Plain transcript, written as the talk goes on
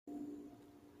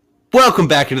Welcome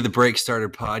back into the Break Starter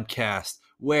podcast,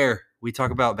 where we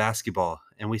talk about basketball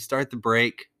and we start your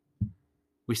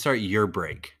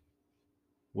break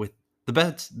with the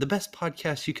best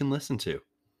podcast you can listen to.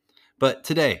 But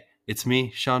today it's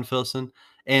me, Sean Filson,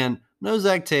 and no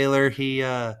Zach Taylor. He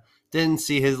didn't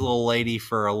see his little lady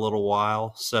for a little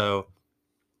while, so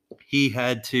he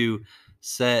had to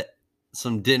set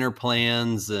some dinner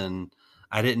plans, and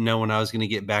I didn't know when I was going to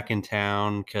get back in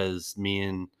town because me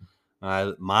and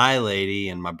my lady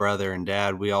and my brother and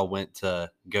dad, we all went to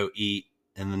go eat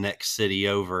in the next city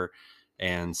over.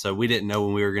 And so we didn't know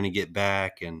when we were going to get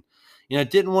back, and,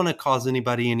 didn't want to cause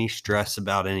anybody any stress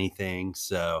about anything.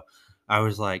 So I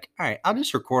was like, all right, I'll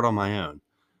just record on my own.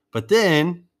 But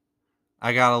then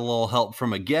I got a little help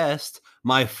from a guest.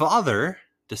 My father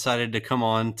decided to come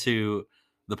on to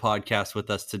the podcast with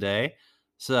us today.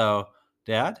 So,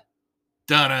 Dad,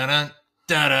 Dun-dun-dun,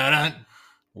 dun-dun-dun.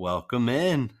 Welcome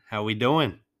in. How we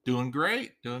doing? Doing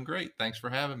great. Thanks for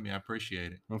having me. I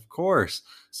appreciate it. Of course.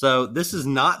 So this is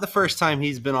not the first time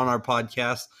he's been on our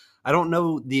podcast. I don't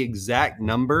know the exact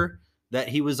number that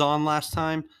he was on last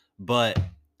time, but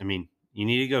I mean, you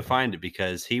need to go find it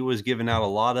because he was giving out a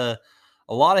lot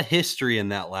of history in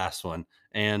that last one,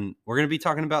 and we're going to be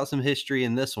talking about some history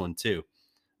in this one too.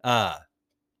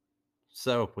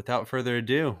 So without further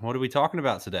ado, what are we talking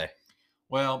about today?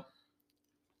 Well,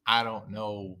 I don't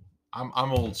know.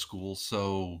 I'm old school,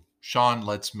 so Sean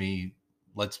lets me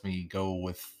go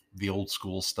with the old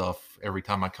school stuff every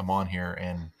time I come on here,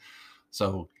 and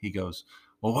so he goes,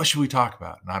 "Well, what should we talk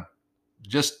about?" And I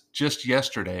just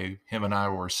yesterday, him and I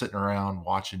were sitting around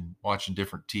watching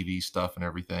different TV stuff and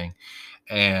everything,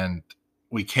 and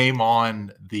we came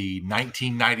on the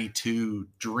 1992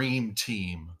 Dream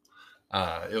Team.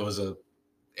 It was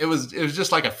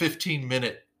just like a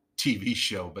 15-minute TV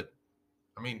show, but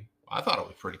I mean, I thought it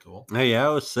was pretty cool. Oh, yeah,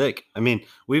 it was sick. I mean,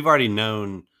 we've already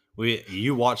known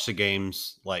you watched the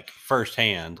games like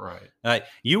firsthand, right?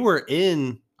 You were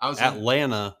in I was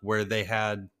Atlanta where they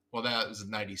had. Well, that was in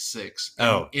 '96.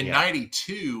 In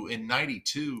 '92,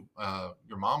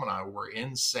 your mom and I were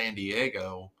in San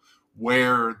Diego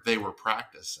where they were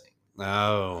practicing.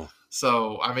 Oh,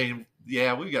 so I mean,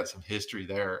 yeah, we got some history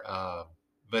there.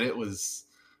 But it was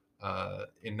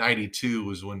in '92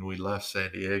 was when we left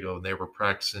San Diego and they were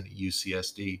practicing at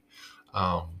UCSD.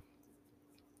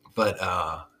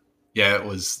 Yeah, it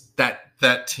was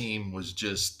that team was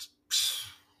just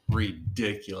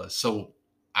ridiculous. So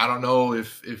I don't know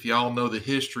if y'all know the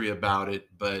history about it,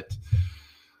 but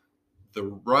the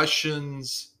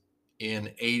Russians in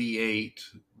 '88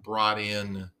 brought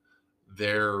in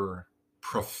their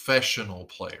professional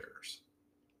players,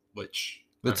 which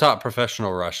the top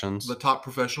professional Russians,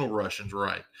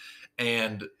 right?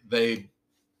 And they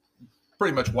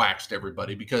pretty much waxed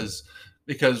everybody because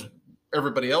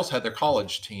everybody else had their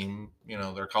college team,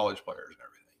 their college players and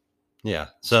everything. Yeah.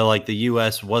 So like the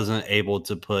US wasn't able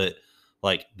to put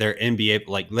like their NBA,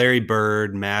 like Larry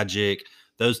Bird, Magic,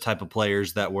 those type of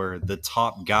players that were the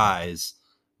top guys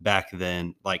back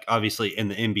then. Like obviously in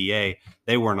the NBA,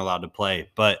 they weren't allowed to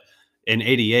play, but in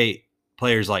 '88,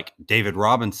 players like David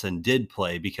Robinson did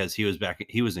play because he was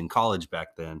in college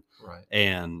back then. Right.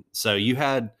 And so you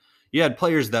had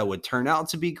players that would turn out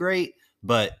to be great,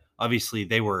 but obviously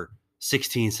they were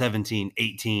 16, 17,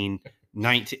 18,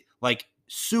 19, like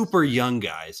super young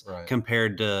guys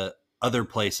compared to other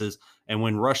places. And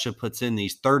when Russia puts in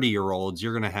these 30-year-olds,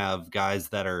 you're going to have guys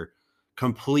that are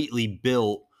completely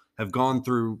built, have gone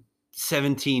through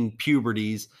 17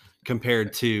 puberties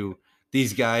compared to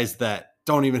these guys that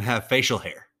don't even have facial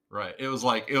hair. Right. It was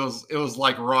like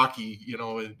Rocky,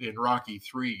 in Rocky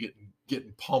 3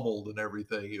 getting pummeled and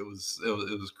everything. It was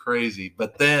crazy.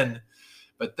 But then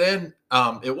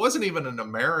it wasn't even an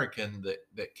American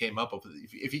that came up with it.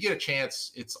 If you get a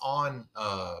chance, it's on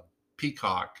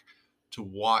Peacock to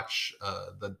watch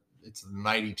it's the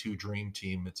 '92 Dream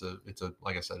Team. It's a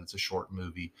like I said, it's a short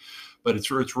movie, but it's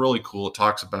really cool. It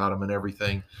talks about them and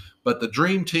everything. But the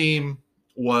Dream Team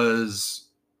was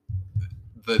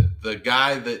the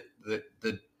guy that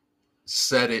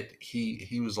said it.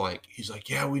 He was like,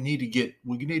 yeah, we need to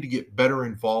get better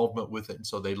involvement with it. And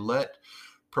so they let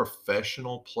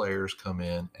professional players come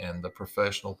in, and the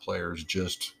professional players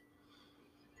just,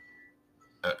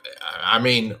 I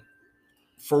mean,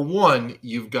 for one,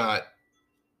 you've got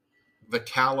the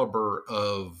caliber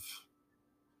of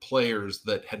players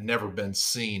that had never been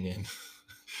seen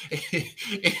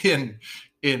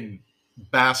in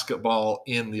basketball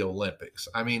in the Olympics.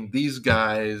 I mean, these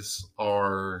guys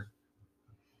are,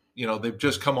 they've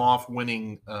just come off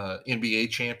winning NBA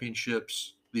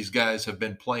championships these guys have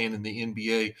been playing in the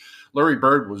NBA. Larry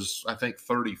Bird was, I think,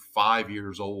 35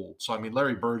 years old. So I mean,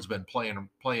 Larry Bird's been playing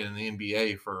in the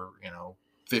NBA for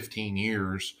 15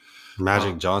 years.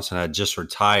 Magic Johnson had just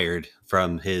retired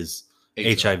from his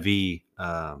HIV. He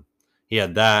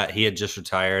had that. He had just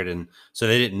retired, and so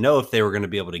they didn't know if they were going to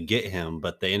be able to get him,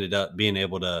 but they ended up being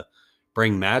able to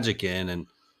bring Magic in. And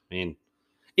I mean,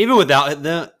 even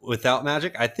without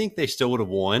Magic, I think they still would have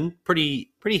won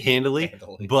pretty handily.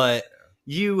 But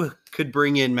you could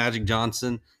bring in Magic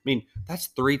Johnson. I mean, that's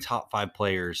 3 top 5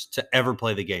 players to ever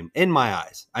play the game in my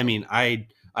eyes. I mean, I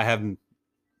have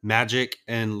Magic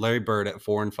and Larry Bird at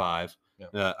 4 and 5.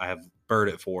 Yeah. I have Bird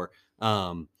at 4.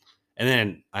 And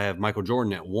then I have Michael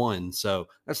Jordan at 1. So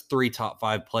that's 3 top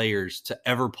 5 players to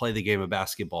ever play the game of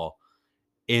basketball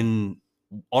on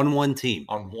one team.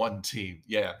 On one team,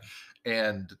 yeah.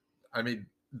 And I mean,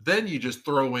 then you just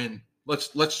throw in.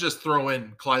 Let's just throw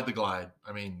in Clyde the Glide.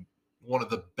 I mean, one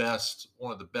of the best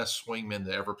swingmen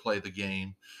to ever play the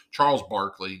game. Charles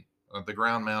Barkley, the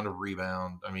ground mound of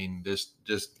rebound. I mean, just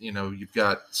you've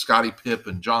got Scottie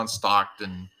Pippen, John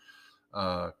Stockton,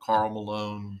 Karl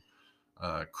Malone,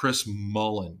 Chris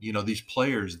Mullin. These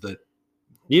players that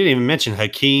you didn't even mention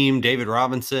Hakeem, David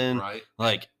Robinson, right?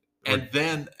 Like, and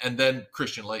then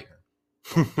Christian Laettner.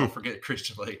 Don't forget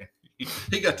Christian Laettner.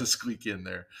 He got to squeak in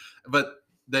there, but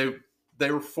they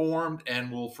were formed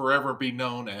and will forever be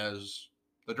known as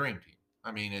the Dream Team.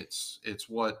 I mean, it's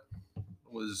what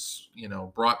was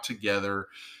brought together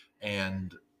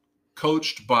and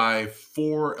coached by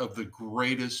 4 of the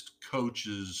greatest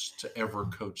coaches to ever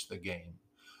coach the game.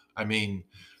 I mean,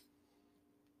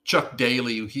 Chuck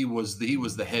Daly, he was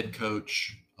the head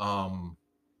coach. I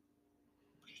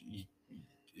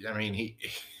mean,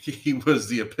 he was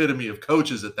the epitome of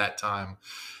coaches at that time,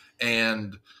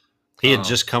 and he had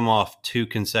just come off 2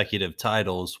 consecutive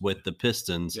titles with the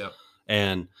Pistons. Yep.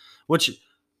 And the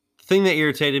thing that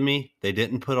irritated me, they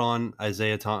didn't put on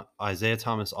Isaiah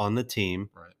Thomas on the team.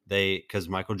 Right. Because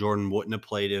Michael Jordan wouldn't have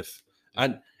played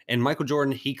and Michael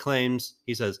Jordan, he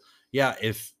says, yeah,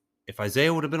 if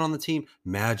Isaiah would have been on the team,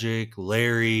 Magic,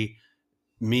 Larry,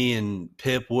 me and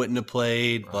Pip wouldn't have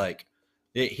played. Right. Like,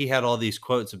 he had all these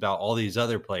quotes about all these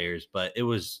other players, but it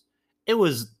was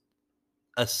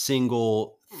a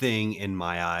single thing in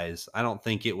my eyes. I don't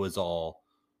think it was all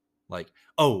like,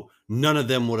 oh, none of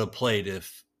them would have played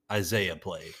if Isaiah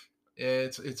played.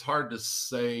 It's hard to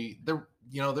say. There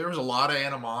was a lot of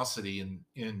animosity in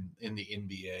the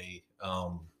NBA.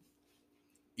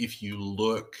 If you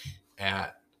look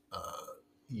at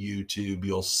YouTube,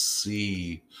 you'll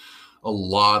see a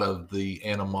lot of the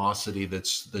animosity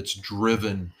has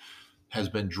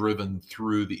been driven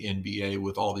through the NBA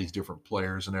with all these different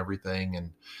players and everything,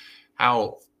 and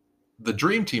how the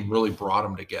Dream Team really brought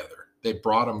them together. They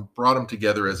brought them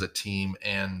together as a team,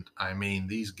 and I mean,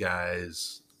 these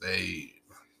guys, they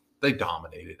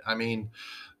dominated. I mean,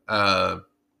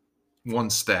 one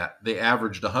stat, they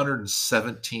averaged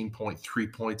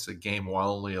 117.3 points a game while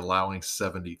only allowing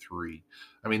 73.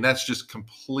 I mean, that's just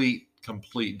complete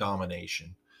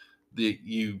domination.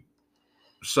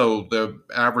 So the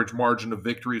average margin of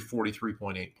victory is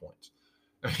 43.8 points.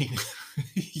 I mean,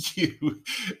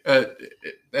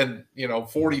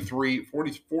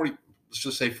 40, let's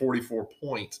just say 44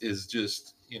 points is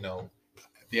just,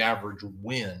 the average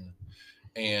win.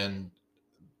 And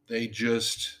they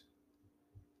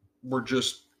were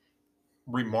just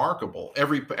remarkable.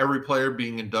 Every player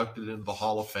being inducted into the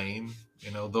Hall of Fame,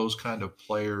 those kind of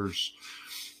players,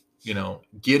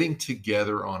 getting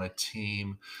together on a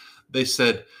team. They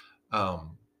said it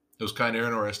was kind of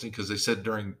interesting because they said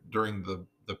during the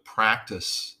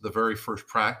practice, the very first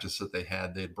practice that they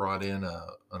had, they brought in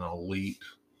an elite.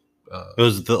 It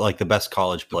was the best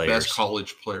college players. The best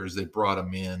college players. They brought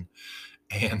them in,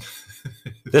 and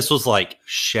this was like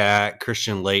Shaq,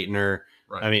 Christian Laettner.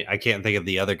 Right. I mean, I can't think of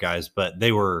the other guys, but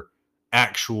they were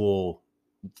actual,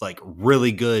 like,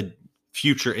 really good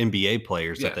future NBA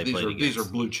players that they played against. These are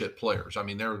blue chip players. I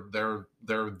mean, they're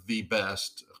the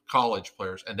best college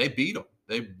players, and they beat them.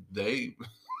 They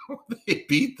they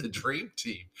beat the Dream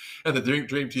Team, and the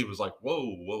Dream Team was like,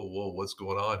 whoa, what's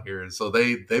going on here? And so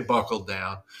they buckled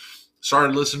down,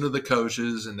 started listening to the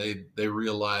coaches, and they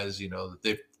realized,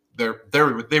 that they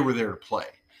were there to play.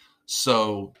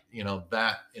 So,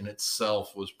 that in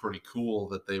itself was pretty cool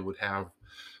that they would have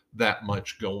that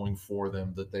much going for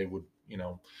them, that they would,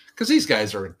 because these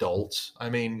guys are adults. I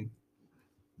mean,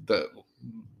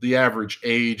 the average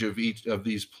age of each of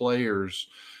these players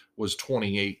was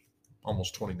 28,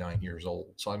 almost 29 years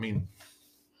old. So, I mean,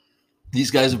 these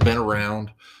guys have been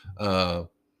around,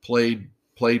 played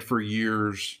for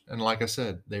years. And like I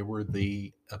said, they were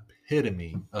the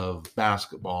epitome of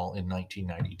basketball in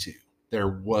 1992. There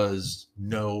was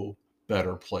no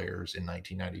better players in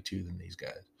 1992 than these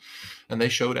guys, and they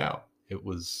showed out. It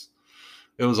was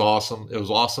awesome. It was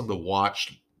awesome to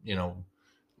watch,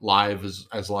 live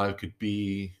as live could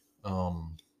be,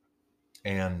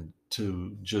 and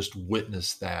to just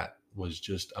witness that was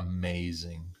just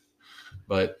amazing.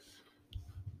 But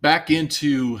back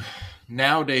into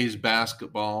nowadays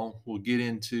basketball, we'll get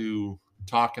into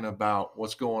talking about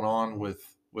what's going on with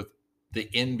the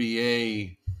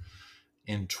NBA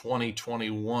in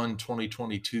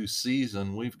 2021-2022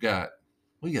 season. We got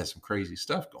some crazy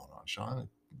stuff going on, Sean.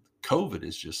 COVID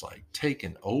is just like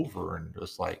taking over and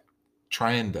just like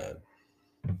trying to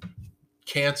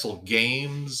cancel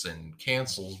games and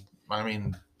cancel. I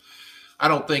mean, I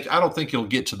don't think you'll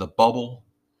get to the bubble,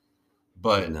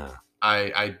 but No.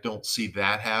 I don't see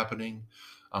that happening.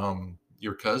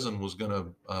 Your cousin was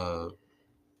going to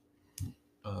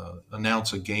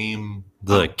announce a game,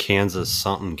 The Kansas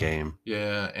something game.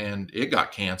 yeah, and it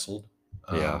got canceled.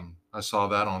 Yeah. I saw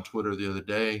that on Twitter the other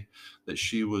day that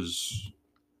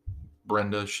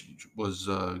Brenda was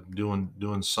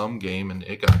doing some game and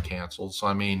it got canceled. So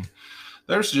I mean,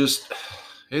 there's just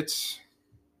it's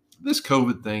this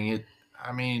COVID thing.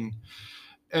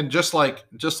 And just like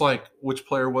which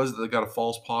player was it that got a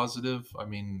false positive? I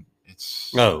mean,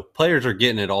 it's Players are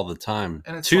getting it all the time.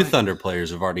 And it's Two like- Thunder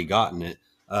players have already gotten it.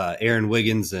 Aaron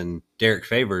Wiggins and Derek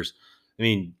Favors. I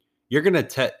mean, you're gonna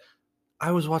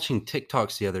I was watching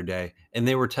TikToks the other day, and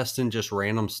they were testing just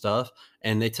random stuff,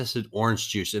 and they tested orange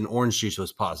juice, and orange juice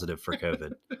was positive for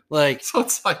COVID. Like, so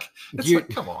it's like You-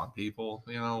 come on, people.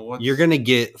 you're gonna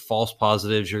get false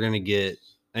positives. You're gonna get.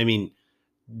 I mean,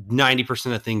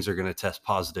 90% of things are gonna test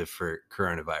positive for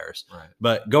coronavirus. right.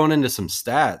 But going into some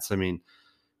stats, I mean,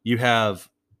 you have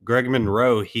Greg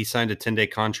Monroe. He signed a 10-day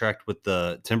contract with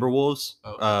the Timberwolves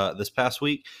this past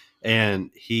week,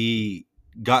 and he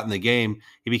got in the game.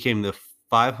 He became the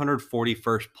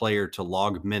 541st player to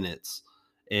log minutes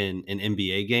in an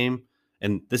NBA game,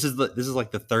 and this is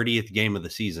like the 30th game of the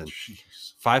season.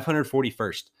 Jeez.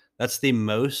 541st. That's the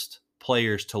most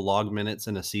players to log minutes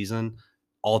in a season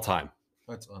all time.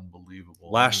 That's unbelievable.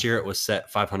 Last year it was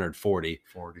set 540.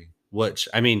 40. Which,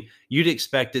 I mean, you'd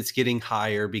expect it's getting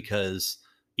higher because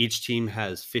each team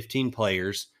has 15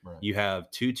 players. Right. You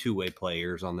have two-way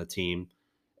players on the team,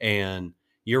 and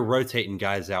you're rotating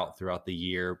guys out throughout the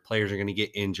year. Players are going to get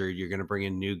injured. You're going to bring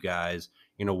in new guys.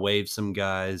 You're going to waive some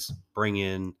guys, bring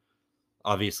in,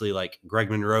 obviously, like Greg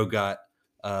Monroe got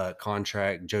a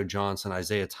contract, Joe Johnson,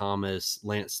 Isaiah Thomas,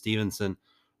 Lance Stevenson,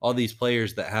 all these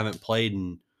players that haven't played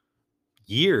in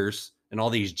years, and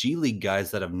all these G League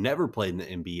guys that have never played in the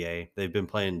NBA. They've been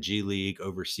playing G League,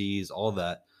 overseas, all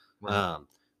that. Right.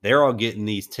 They're all getting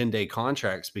these 10-day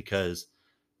contracts because,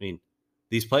 I mean,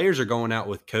 these players are going out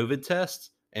with COVID tests.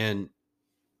 And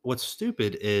what's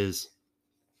stupid is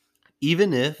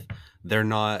even if they're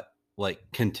not like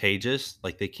contagious,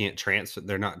 like they can't transfer,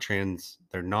 they're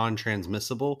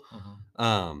non-transmissible,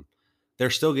 they're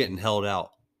still getting held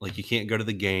out. Like you can't go to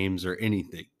the games or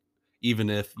anything, even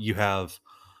if you have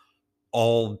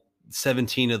all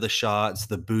 17 of the shots,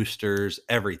 the boosters,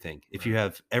 everything. If you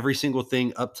have every single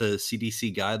thing up to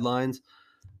CDC guidelines,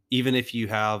 even if you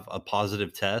have a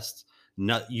positive test,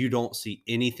 you don't see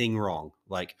anything wrong.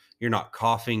 Like you're not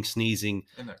coughing, sneezing,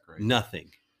 Isn't that crazy? nothing.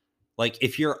 Like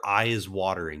if your eye is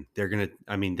watering,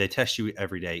 they test you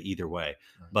every day either way,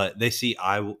 but they see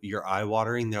your eye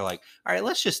watering. They're like, all right,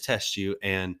 let's just test you.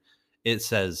 And it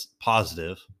says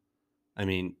positive. I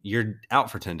mean, you're out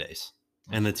for 10 days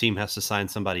and the team has to sign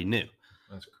somebody new.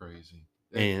 That's crazy.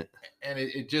 And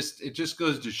it just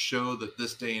goes to show that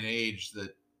this day and age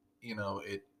that,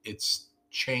 it's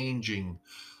changing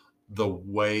the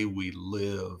way we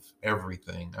live,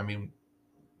 everything. I mean,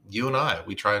 you and I,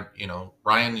 we tried,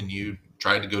 Ryan and you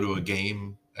tried to go to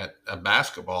a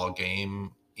basketball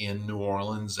game in New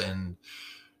Orleans and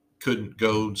couldn't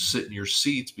go sit in your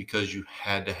seats because you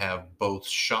had to have both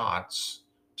shots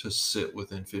to sit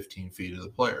within 15 feet of the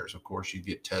players. Of course, you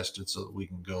get tested so that we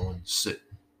can go and sit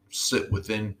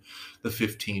within the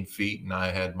 15 feet. And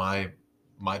I had my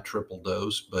triple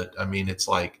dose, but I mean, it's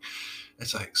like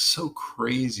so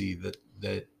crazy that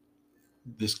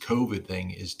this COVID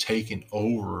thing is taking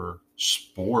over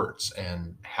sports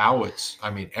and how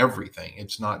everything.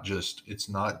 It's not just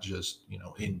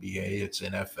NBA, it's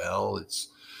NFL.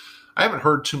 I haven't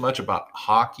heard too much about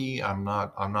hockey. I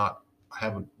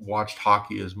haven't watched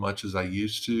hockey as much as I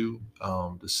used to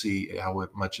see how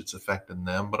much it's affecting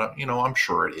them, but I'm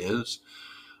sure it is.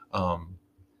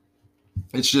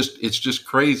 It's just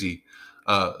crazy.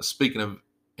 Speaking of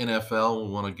NFL,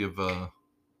 we want to give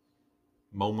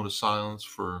moment of silence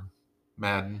for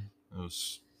Madden. It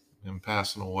was him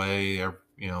passing away.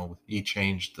 He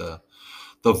changed the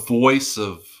voice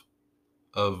of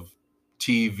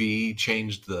TV,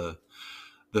 changed the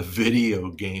video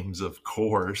games, of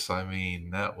course. I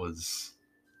mean, that was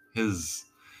his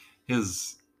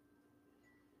his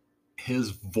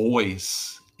his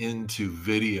voice into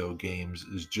video games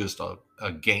is just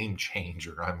a game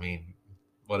changer. I mean,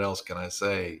 what else can I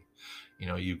say?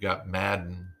 You've got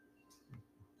Madden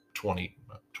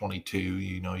 2022.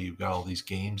 You've got all these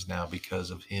games now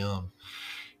because of him.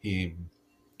 He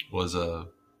was a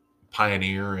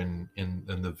pioneer in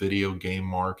the video game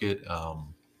market.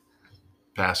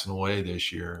 Passing away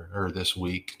this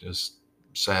week. Just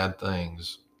sad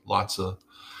things. Lots of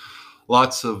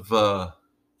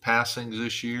passings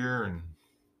this year, and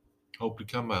hope to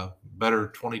come a better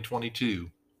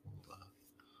 2022.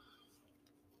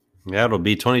 Yeah, it'll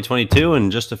be 2022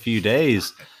 in just a few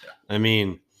days. I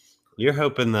mean, you're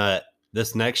hoping that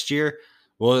this next year,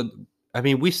 well, I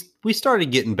mean, we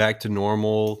started getting back to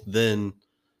normal then.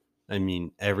 I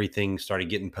mean, everything started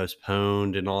getting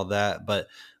postponed and all that. But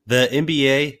the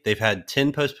NBA, they've had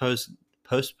 10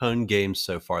 postponed games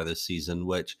so far this season,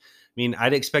 which, I mean,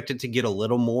 I'd expect it to get a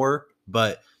little more,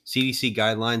 but CDC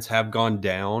guidelines have gone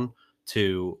down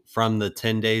from the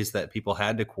 10 days that people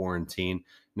had to quarantine.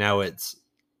 Now it's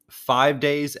 5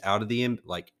 days out of the,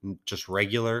 like, just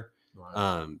regular,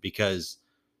 Right. because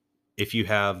if you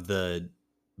have the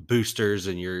boosters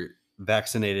and you're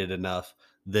vaccinated enough,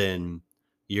 then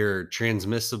your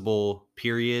transmissible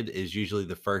period is usually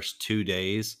the first 2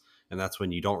 days, and that's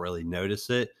when you don't really notice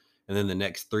it. And then the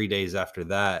next 3 days after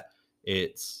that,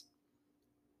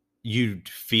 you'd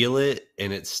feel it,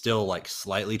 and it's still like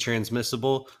slightly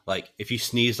transmissible. Like if you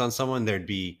sneezed on someone, there'd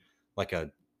be like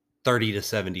a 30 to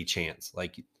 70 chance.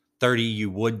 Like 30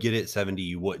 you would get it, 70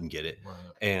 you wouldn't get it. Right.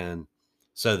 And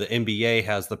so the NBA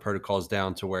has the protocols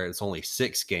down to where it's only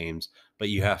 6 games, but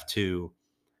you have to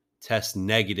test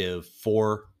negative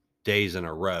 4 days in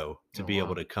a row to be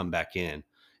able to come back in.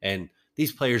 And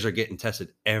these players are getting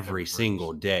tested every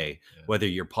single day, whether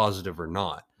you're positive or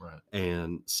not. Right.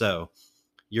 And so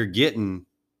you're going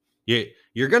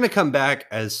to come back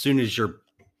as soon as you're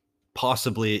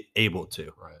possibly able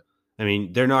to. Right. I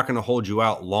mean, they're not going to hold you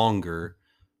out longer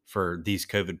for these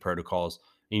COVID protocols.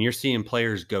 And you're seeing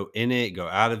players go in it, go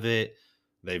out of it.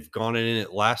 They've gone in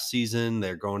it last season.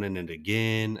 They're going in it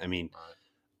again. I mean, Right.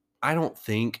 I don't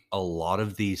think a lot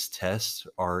of these tests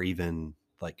are even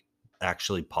like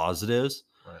actually positives.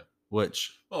 Right.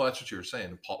 Which, well, that's what you were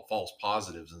saying, false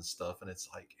positives and stuff. And it's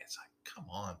like, come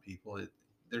on, people.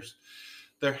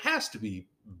 There has to be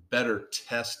better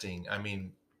testing. I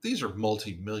mean, these are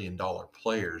multi-million-dollar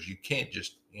players. You can't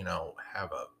just,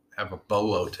 have a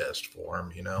BOLO test for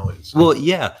them. Well,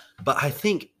 yeah, but I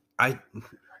think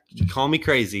call me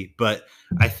crazy, but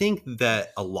I think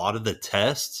that a lot of the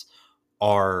tests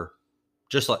are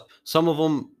just like, some of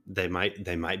them they might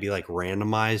be like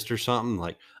randomized or something,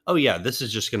 like, oh yeah, this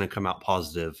is just going to come out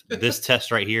positive. This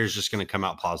test right here is just going to come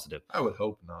out positive. I would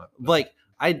hope not. Like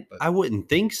I wouldn't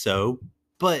think so,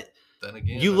 but then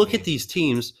again, you look at these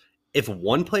teams, if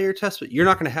one player tests, you're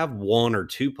not going to have 1 or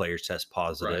 2 players test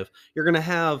positive. Right. You're going to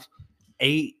have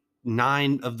 8,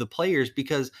 9 of the players,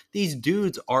 because these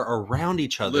dudes are around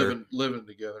each other, living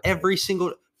together every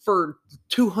single for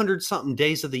 200 something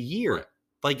days of the year. Right.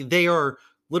 Like they are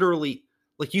literally,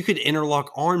 like you could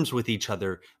interlock arms with each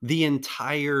other the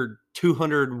entire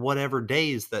 200 whatever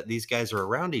days that these guys are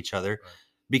around each other. Right.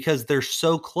 Because they're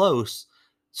so close.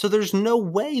 So there's no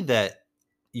way that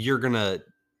you're going to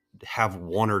have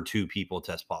 1 or 2 people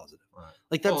test positive. Right.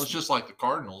 Like that's, well, it's just like the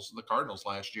Cardinals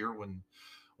last year when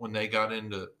they got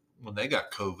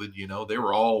COVID, they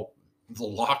were all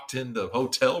locked into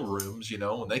hotel rooms,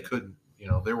 and they couldn't,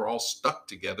 they were all stuck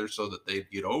together so that they'd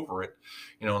get over it,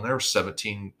 and there were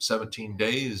 17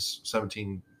 days,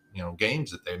 17,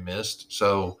 games that they missed.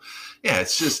 So yeah,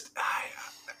 it's just,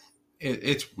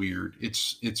 it's weird.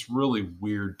 It's really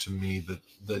weird to me that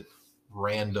the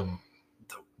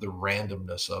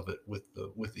randomness of it with the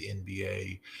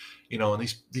NBA, and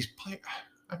these players.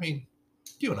 I mean,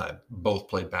 you and I both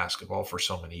played basketball for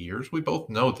so many years. We both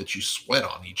know that you sweat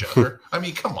on each other. I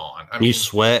mean, come on. You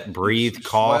sweat, breathe,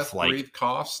 cough, breathe,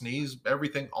 cough, sneeze,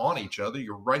 everything on each other.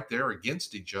 You're right there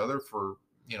against each other for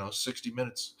 60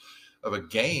 minutes of a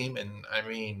game, and I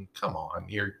mean, come on.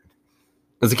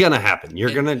 It's gonna happen.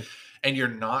 And you're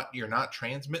not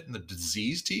transmitting the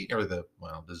disease the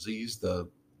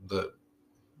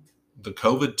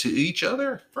COVID to each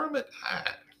other from it.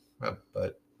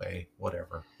 But hey,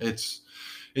 whatever. It's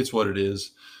what it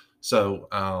is. So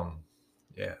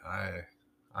yeah,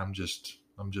 I'm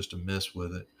just a miss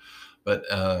with it.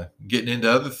 But getting into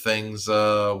other things,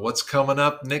 what's coming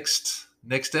up next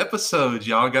episode?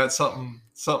 Y'all got something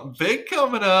big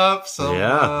coming up.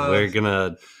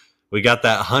 We got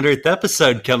that 100th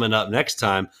episode coming up next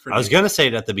time. I was gonna say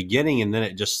it at the beginning, and then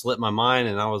it just slipped my mind,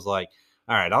 and I was like,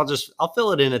 all right, I'll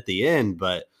fill it in at the end.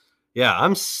 But yeah,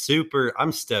 I'm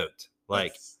stoked.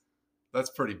 Like, that's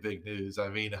pretty big news. I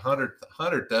mean,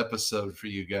 100th episode for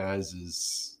you guys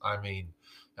is, I mean,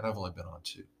 and I've only been on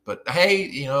 2, but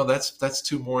hey, that's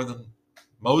 2 more than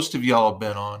most of y'all have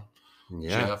been on.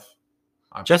 Yeah. Jeff,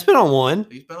 Just been on 1.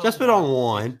 Just been on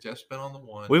the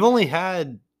 1. We've only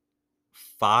had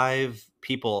 5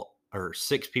 people or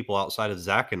 6 people outside of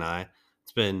Zach and I.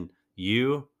 It's been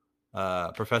you,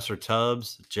 Professor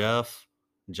Tubbs, Jeff,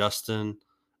 Justin,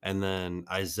 and then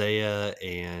Isaiah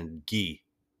and Guy.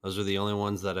 Those are the only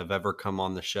ones that have ever come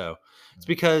on the show. It's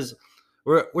because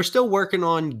we're still working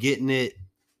on getting it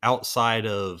outside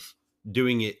of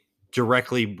doing it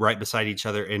directly right beside each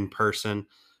other in person.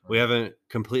 We haven't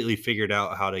completely figured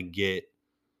out how to get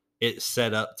it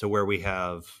set up to where we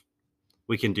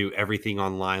can do everything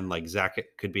online. Like Zach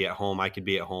could be at home, I could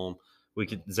be at home.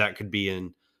 Zach could be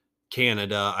in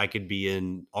Canada, I could be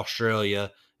in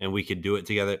Australia, and we could do it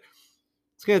together.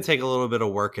 It's going to take a little bit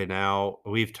of working out.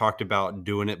 We've talked about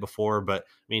doing it before, but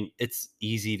I mean, it's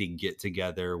easy to get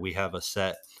together. We have a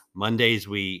set Mondays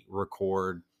we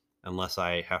record unless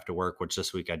I have to work, which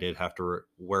this week I did have to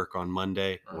work on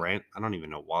Monday. Right? I don't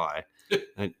even know why.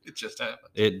 It just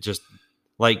happened. It just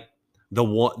like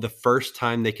the first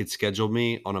time they could schedule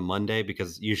me on a Monday,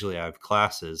 because usually I have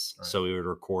classes, so we would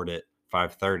record at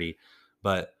 5:30.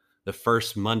 But the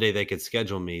first Monday they could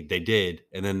schedule me, they did,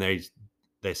 and then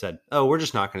they said, "Oh, we're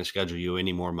just not going to schedule you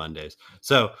any more Mondays."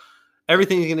 So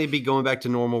everything's going to be going back to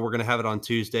normal. We're going to have it on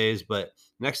Tuesdays, but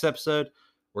next episode,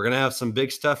 we're going to have some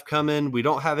big stuff coming. We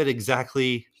don't have it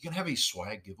exactly. You going to have any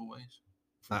swag giveaways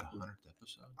for the 100th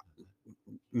episode?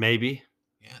 Maybe.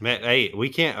 Yeah. Hey, we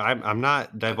can't. I'm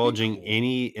not divulging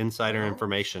any insider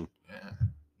information. Yeah.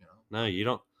 No, you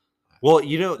don't. Well,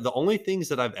 the only things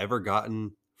that I've ever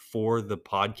gotten for the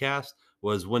podcast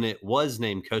was when it was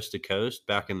named Coast to Coast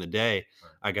back in the day.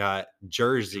 I got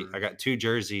I got 2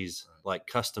 jerseys, like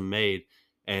custom made,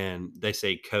 and they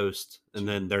say Coast, and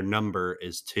then their number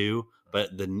is 2,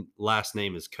 but the last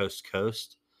name is Coast to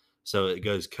Coast. So it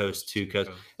goes Coast to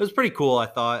Coast. It was pretty cool, I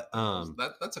thought.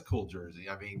 That's a cool jersey.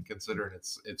 I mean, considering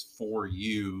it's for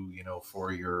you,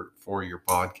 for your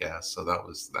podcast. So that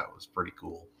was pretty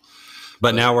cool.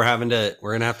 But now we're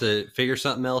gonna have to figure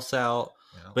something else out.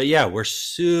 Yeah. But yeah, we're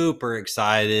super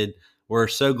excited. We're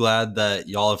so glad that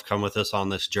y'all have come with us on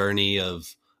this journey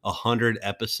of 100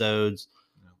 episodes.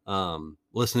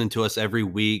 Listening to us every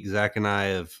week. Zach and I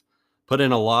have put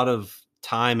in a lot of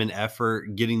time and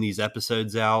effort getting these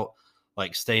episodes out,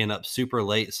 like staying up super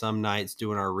late some nights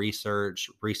doing our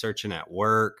researching at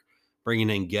work, bringing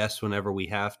in guests whenever we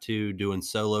have to, doing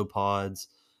solo pods,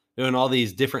 doing all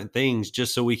these different things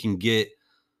just so we can get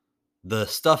the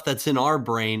stuff that's in our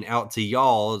brain out to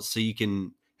y'all, so you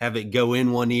can have it go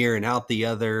in one ear and out the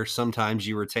other. Sometimes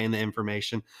you retain the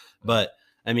information, but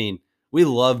I mean, we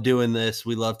love doing this.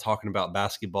 We love talking about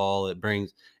basketball. It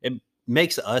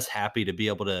makes us happy to be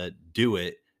able to do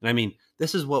it. And I mean,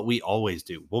 this is what we always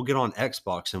do. We'll get on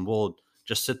Xbox and we'll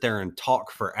just sit there and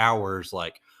talk for hours.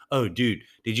 Like, oh, dude,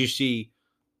 did you see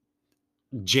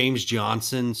James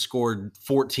Johnson scored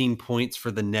 14 points for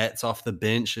the Nets off the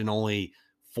bench in only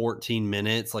 14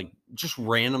 minutes? Like, just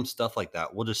random stuff like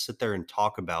that. We'll just sit there and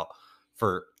talk about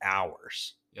for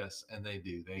hours. Yes, and they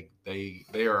do. They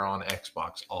are on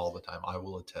Xbox all the time. I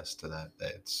will attest to that.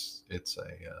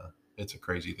 It's a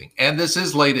crazy thing. And this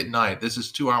is late at night. This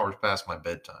is 2 hours past my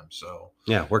bedtime. So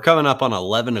yeah, we're coming up on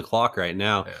 11 o'clock right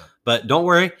now. Yeah. But don't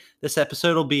worry, this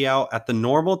episode will be out at the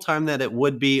normal time that it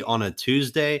would be on a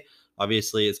Tuesday.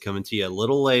 Obviously, it's coming to you a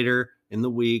little later in the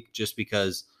week just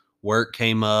because work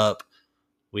came up.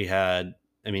 We're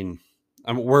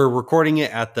recording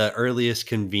it at the earliest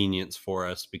convenience for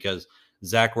us because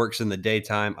Zach works in the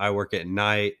daytime. I work at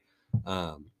night.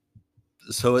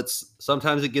 So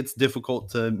sometimes it gets difficult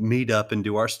to meet up and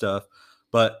do our stuff,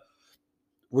 but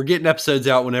we're getting episodes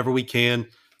out whenever we can.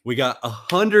 We got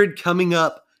 100 coming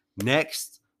up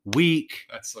next week.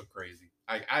 That's so crazy.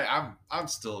 I'm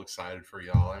still excited for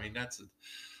y'all. I mean, that's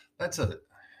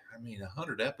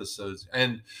 100 episodes.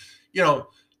 And,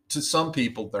 to some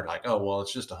people, they're like, oh, well,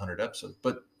 it's just 100 episodes.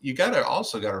 But you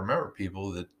also got to remember, people,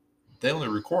 that they only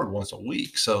record once a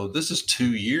week. So this is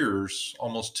 2 years,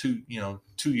 almost 2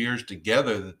 years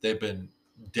together that they've been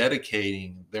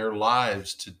dedicating their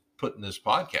lives to putting this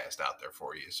podcast out there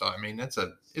for you. So, I mean, it's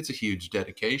a huge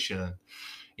dedication. And,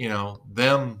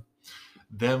 them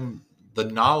the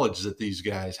knowledge that these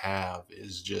guys have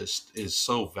is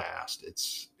so vast.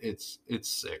 It's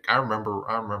sick. I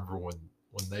remember when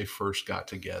they first got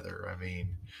together. I mean,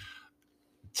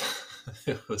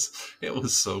 it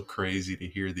was so crazy to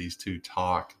hear these two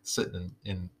talk, sitting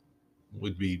in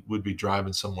would be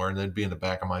driving somewhere, and then be in the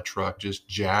back of my truck just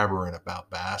jabbering about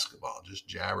basketball, just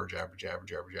jabber,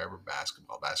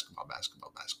 basketball,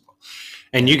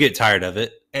 And you get tired of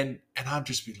it. and I'd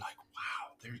just be like,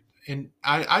 wow,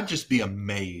 I'd just be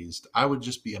amazed. I would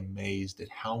just be amazed at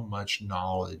how much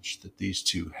knowledge that these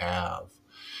two have.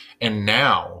 And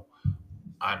now,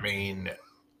 I mean,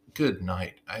 good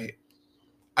night.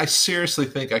 I seriously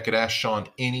think I could ask Sean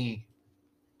any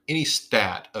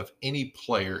stat of any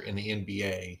player in the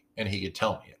NBA, and he could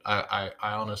tell me it. I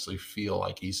honestly feel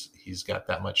like he's got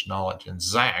that much knowledge, and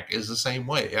Zach is the same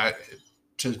way.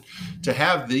 To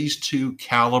have these two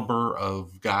caliber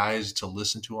of guys to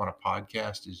listen to on a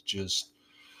podcast is just,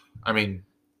 I mean,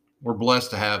 we're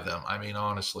blessed to have them. I mean,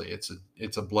 honestly,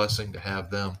 it's a blessing to have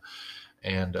them,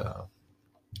 and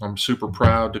I'm super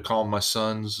proud to call them my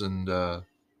sons, and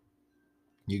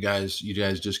you guys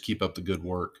just keep up the good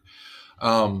work.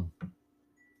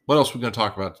 What else are we going to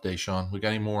talk about today, Sean? We got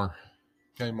any more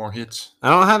hits? I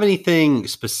don't have anything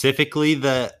specifically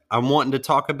that I'm wanting to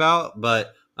talk about,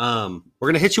 but we're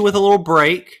going to hit you with a little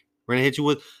break. We're going to hit you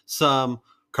with some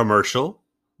commercial.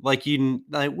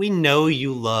 We know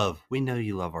you love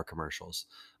our commercials,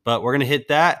 but we're going to hit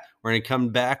that. We're going to come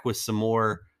back with some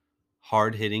more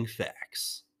hard-hitting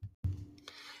facts.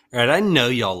 All right. I know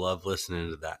y'all love listening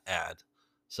to that ad.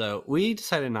 So we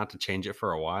decided not to change it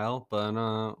for a while, but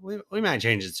we might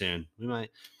change it soon.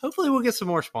 Hopefully we'll get some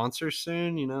more sponsors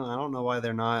soon. I don't know why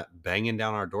they're not banging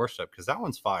down our doorstep, because that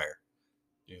one's fire.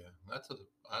 Yeah,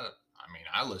 I mean,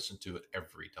 I listen to it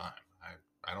every time.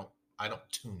 I don't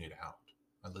tune it out.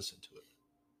 I listen to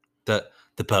it.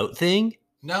 The boat thing?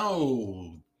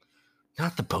 No,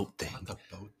 not the boat thing. Not the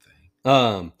boat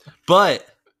thing. But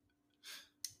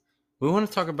we want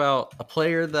to talk about a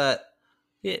player that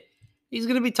he's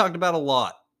going to be talked about a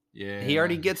lot. Yeah, he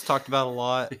already gets talked about a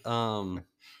lot.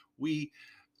 We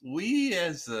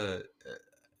as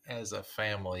a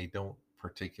family don't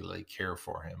particularly care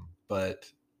for him,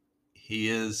 but he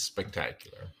is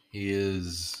spectacular. He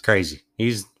is crazy.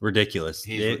 He's ridiculous.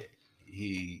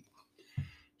 He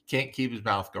can't keep his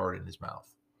mouth guard in his mouth.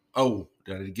 Oh,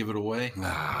 did I give it away?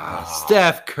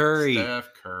 Steph Curry.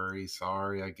 Steph Curry.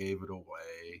 Sorry, I gave it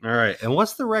away. All right. And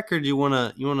what's the record you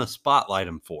wanna spotlight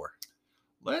him for?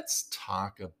 Let's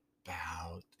talk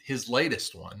about his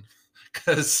latest one,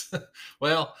 because,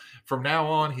 well, from now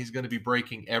on, he's going to be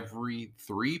breaking every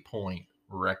 3-point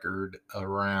record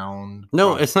around.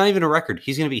 No, it's not even a record.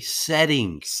 He's going to be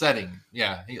setting.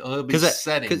 Yeah, he'll be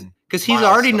setting. Because he's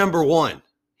already number one.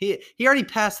 He already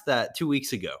passed that 2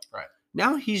 weeks ago. Right.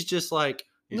 Now he's just like,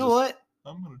 what?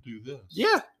 I'm going to do this.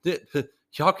 Yeah.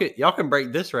 Y'all can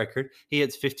break this record. He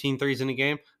hits 15 threes in a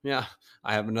game. Yeah,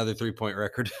 I have another 3-point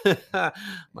record. My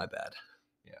bad.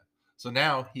 Yeah. So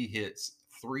now he hits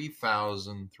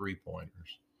 3,000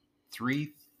 3-pointers.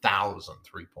 3,000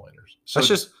 3-pointers. So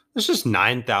that's just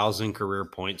 9,000 career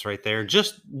points right there.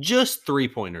 Just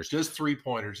 3-pointers. Just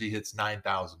 3-pointers. He hits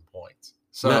 9,000 points.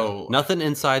 So nothing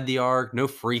inside the arc, no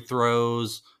free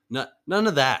throws, none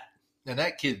of that. And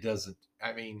that kid doesn't.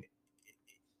 I mean,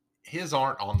 his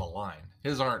aren't on the line.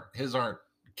 His aren't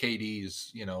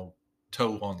KD's,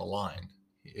 toe on the line.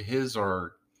 His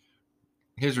are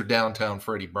downtown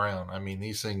Freddie Brown. I mean,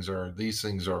 these things are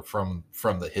from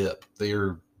the hip.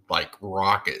 They're like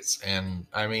rockets. And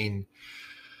I mean,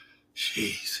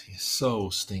 jeez, he's so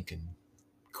stinking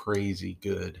crazy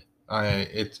good. I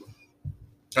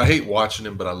hate watching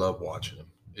him, but I love watching him.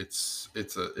 It's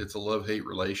a love-hate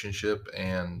relationship,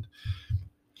 and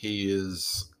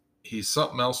he's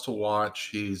something else to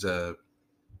watch. He's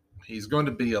going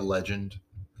to be a legend.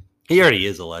 He already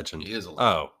is a legend. He is a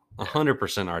legend. Oh,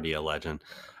 100% already a legend.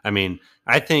 I mean,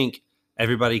 I think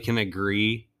everybody can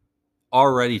agree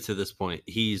already to this point.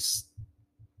 He's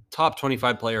top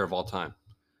 25 player of all time.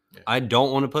 Yeah. I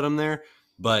don't want to put him there,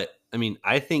 but I mean,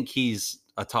 I think he's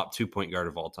a top 2-point guard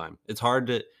of all time. It's hard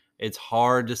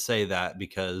to say that,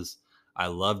 because I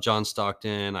love John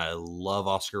Stockton. I love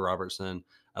Oscar Robertson.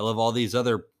 I love all these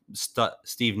other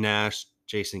Steve Nash,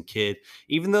 Jason Kidd.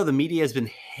 Even though the media has been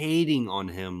hating on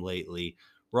him lately,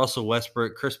 Russell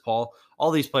Westbrook, Chris Paul,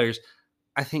 all these players,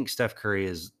 I think Steph Curry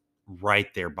is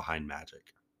right there behind Magic.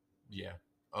 Yeah.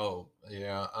 Oh,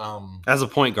 yeah. As a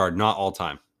point guard, not all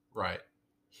time. Right.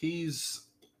 His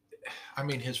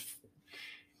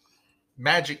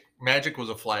Magic was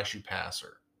a flashy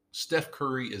passer. Steph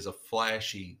Curry is a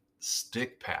flashy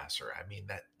stick passer. I mean,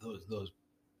 that those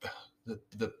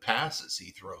the passes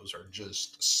he throws are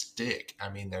just stick. I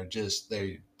mean, they're just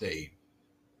they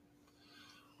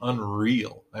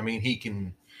unreal. I mean, he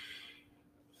can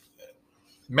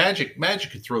Magic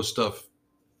could throw stuff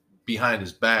behind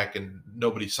his back and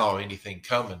nobody saw anything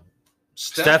coming.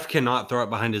 Steph cannot throw it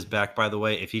behind his back, by the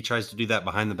way. If he tries to do that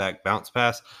behind the back bounce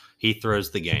pass, he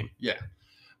throws the game. Yeah.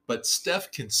 But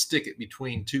Steph can stick it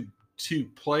between two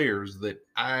players that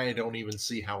I don't even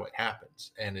see how it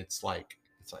happens. And it's like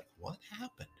what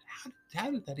happened? How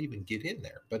did that even get in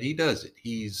there? But he does it.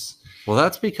 Well,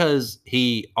 that's because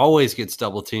he always gets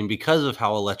double teamed because of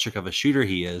how electric of a shooter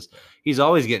he is. He's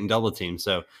always getting double teamed.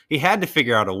 So he had to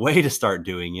figure out a way to start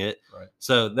doing it. Right.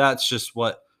 So that's just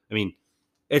what, I mean,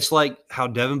 it's like how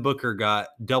Devin Booker got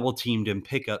double teamed in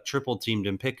pickup, triple teamed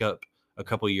in pickup a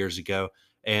couple years ago.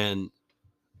 And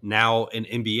now in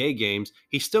NBA games,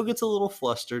 he still gets a little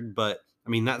flustered, but I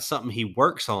mean, that's something he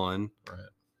works on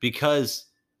because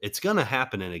it's going to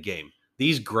happen in a game.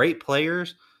 These great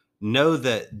players know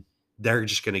that they're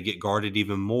just going to get guarded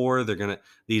even more.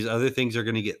 These other things are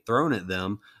going to get thrown at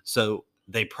them. So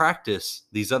they practice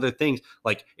these other things.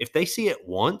 Like if they see it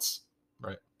once,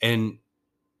 right. And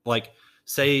like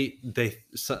say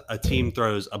a team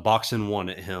throws a box and one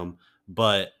at him,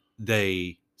 but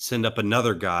they send up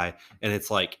another guy and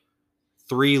it's like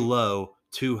 3 low,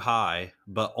 2 high,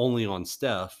 but only on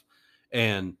Steph.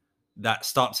 And that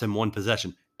stops him one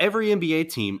possession. Every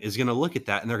NBA team is going to look at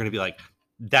that and they're going to be like,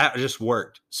 that just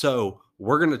worked. So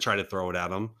we're going to try to throw it at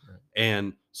him. Right.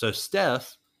 And so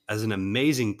Steph, as an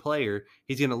amazing player,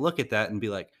 he's going to look at that and be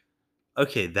like,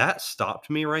 okay, that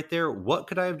stopped me right there. What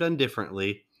could I have done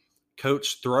differently?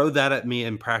 Coach, throw that at me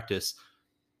in practice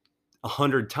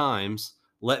 100 times.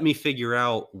 Let me figure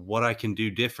out what I can do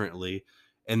differently.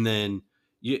 And then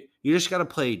you just got to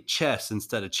play chess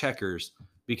instead of checkers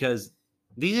because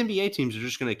these NBA teams are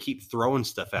just going to keep throwing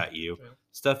stuff at you,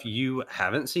 stuff you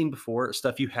haven't seen before,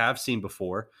 stuff you have seen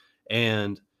before,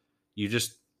 and you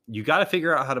got to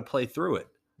figure out how to play through it.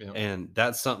 Yeah. And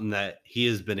that's something that he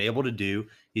has been able to do.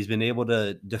 He's been able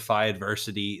to defy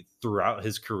adversity throughout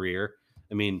his career.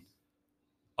 I mean,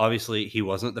 obviously, he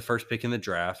wasn't the first pick in the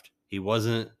draft. He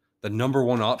wasn't the number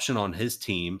one option on his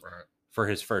team for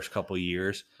his first couple of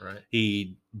years. Right.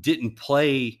 He didn't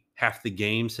play half the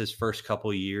games his first couple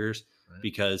of years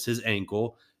because his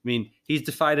ankle. I mean, he's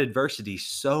defied adversity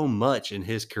so much in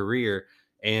his career.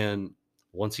 And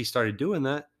once he started doing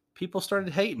that, people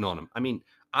started hating on him. I mean,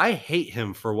 I hate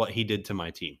him for what he did to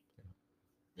my team.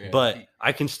 Yeah, but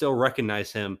I can still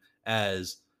recognize him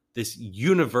as this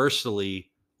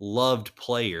universally loved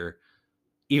player,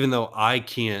 even though I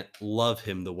can't love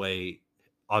him the way,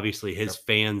 obviously, his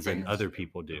fans and other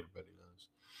people do. Everybody does.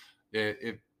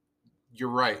 Yeah, you're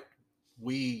right.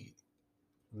 We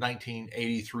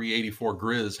 1983-84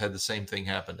 Grizz had the same thing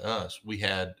happen to us. We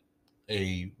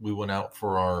went out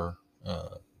for our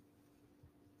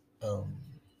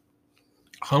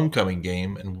homecoming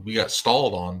game and we got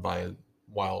stalled on by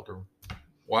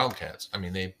Wildcats. I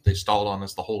mean, they stalled on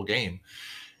us the whole game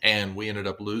and we ended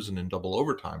up losing in double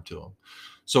overtime to them.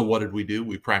 So what did we do?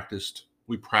 We practiced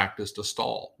a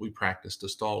stall. We practiced a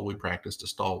stall. We practiced a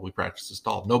stall. We practiced a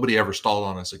stall. Nobody ever stalled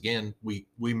on us again. We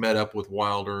met up with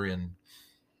Wilder in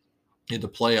the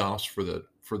playoffs for the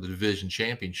division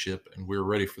championship, and we were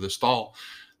ready for the stall.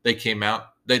 They came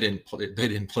out. They didn't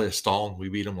play a stall, and we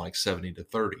beat them like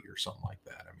 70-30 or something like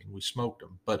that. I mean, we smoked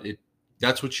them. But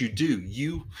that's what you do.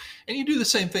 You do the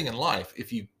same thing in life.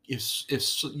 If you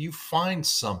find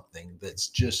something that's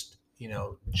just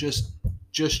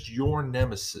your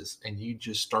nemesis, and you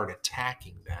just start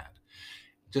attacking that,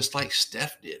 just like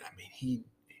Steph did. I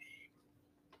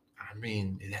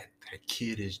mean, that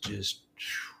kid is just.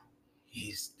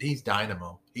 He's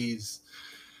dynamo. He's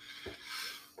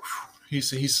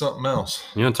something else.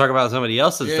 You want to talk about somebody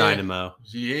else's dynamo?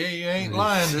 Yeah, you ain't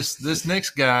lying. This next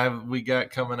guy we got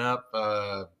coming up,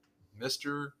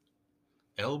 Mr.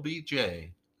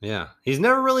 LBJ. Yeah, he's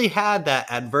never really had that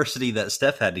adversity that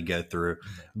Steph had to go through,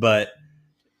 but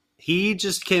he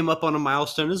just came up on a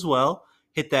milestone as well.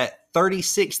 Hit that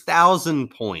 36,000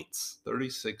 points.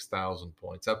 36,000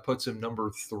 points. That puts him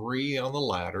number 3 on the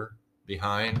ladder,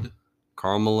 behind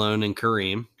Karl Malone and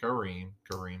Kareem. Kareem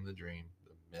the Dream,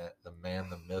 the man,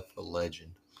 the myth, the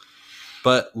legend.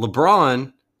 But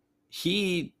LeBron,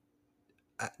 he's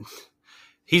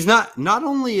not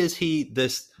only is he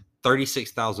this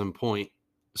 36,000 point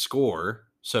scorer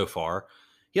so far,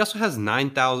 he also has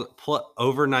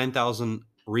over 9,000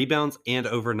 rebounds and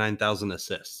over 9,000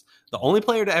 assists. The only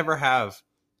player to ever have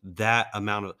that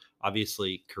amount of,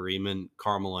 Obviously, Kareem and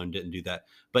Karl Malone didn't do that.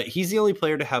 But he's the only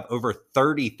player to have over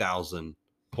 30,000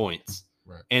 points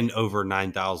and over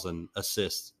 9,000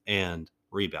 assists and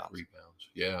rebounds.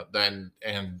 Yeah.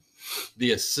 And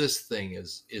the assist thing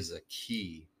is a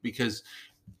key, because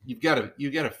you got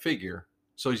to figure.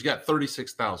 So he's got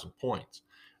 36,000 points.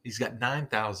 He's got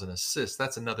 9,000 assists.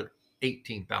 That's another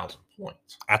 18,000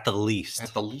 points at the least.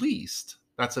 At the least.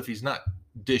 That's if he's not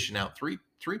dishing out three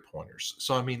pointers.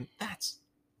 So I mean, that's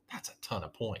a ton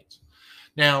of points.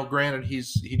 Now, granted, he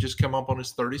just come up on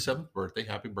his 37th birthday.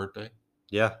 Happy birthday!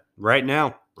 Yeah, right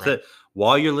now. Right. So,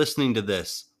 while you're listening to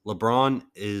this, LeBron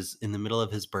is in the middle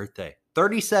of his birthday,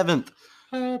 37th.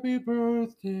 Happy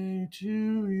birthday to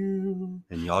you!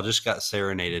 And y'all just got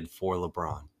serenaded for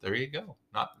LeBron. There you go.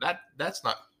 Not that. That's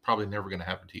not probably never going to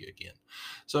happen to you again.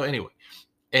 So anyway,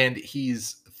 and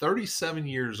he's 37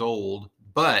 years old,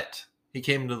 but he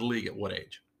came into the league at what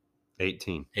age?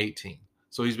 18.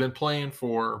 So he's been playing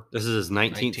for, this is his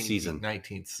 19th season.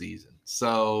 19th season.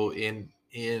 So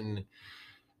in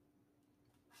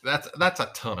that's a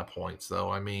ton of points,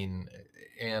 though. I mean,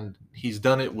 and he's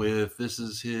done it with, this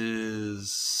is his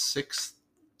 6th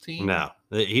team. No,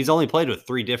 he's only played with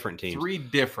 3 different teams. 3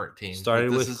 different teams. Started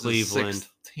with Cleveland. His 6th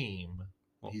team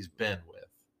he's been with.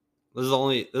 This is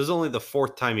only the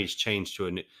 4th time he's changed to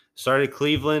a new. Started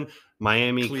Cleveland,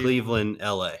 Miami, Cleveland,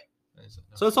 LA.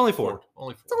 So it's only 4.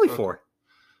 It's only 4.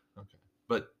 Okay.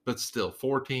 But still,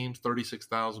 4 teams,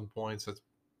 36,000 points. That's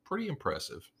pretty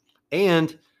impressive.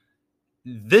 And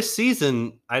this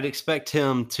season, I'd expect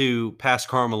him to pass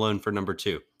Karl Malone for number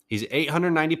 2. He's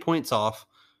 890 points off.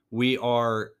 We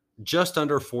are just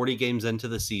under 40 games into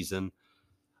the season.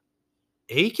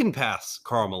 He can pass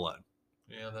Karl Malone.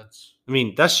 Yeah,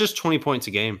 that's just 20 points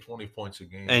a game. 20 points a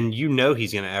game. And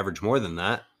he's going to average more than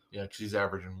that. Yeah, because he's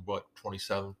averaging,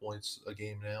 27 points a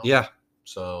game now? Yeah.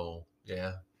 So,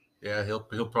 yeah. Yeah, he'll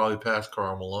probably pass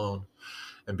Karl Malone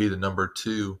and be the number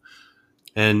 2.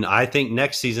 And I think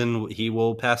next season he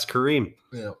will pass Kareem.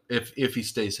 Yeah, if he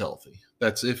stays healthy.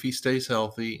 That's if he stays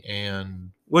healthy,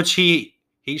 and which he's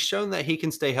shown that he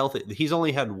can stay healthy. He's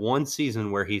only had 1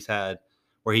 season where he's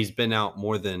been out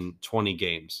more than 20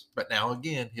 games. But now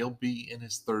again, he'll be in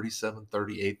his 37th,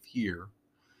 38th year.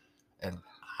 And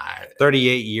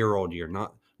 38-year-old year,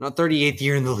 not 38th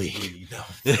year in the league. No.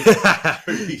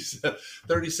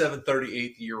 37,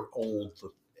 38th year old.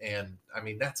 And I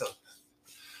mean, it's a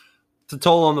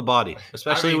toll on the body,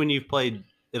 especially when you've played.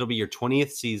 It'll be your 20th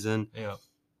season. Yeah.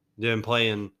 You've been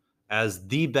playing as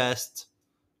the best,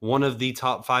 one of the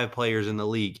top 5 players in the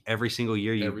league every single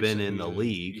year you've been in the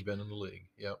league. You've been in the league.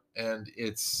 Yep. And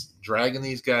it's dragging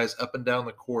these guys up and down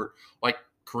the court. Like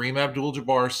Kareem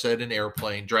Abdul-Jabbar said in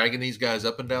Airplane, dragging these guys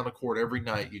up and down the court every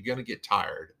night. You're going to get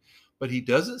tired. But he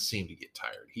doesn't seem to get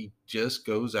tired. He just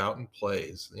goes out and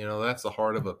plays. That's the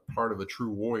heart of a true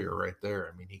warrior right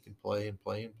there. I mean, he can play and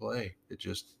play and play. It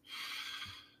just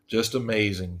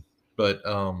amazing. But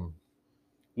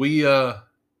we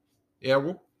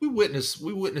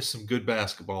witnessed some good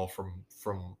basketball from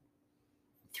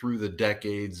through the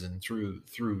decades and through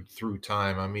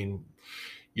time. I mean,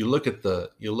 you look at the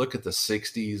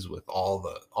 60s with all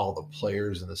the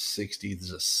players in the 60s,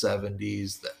 the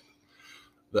 70s,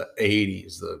 the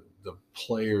 80s, the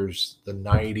players, the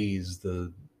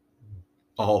 90s,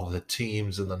 all the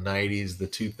teams in the 90s, the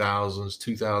 2000s,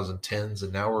 2010s,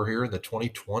 and now we're here in the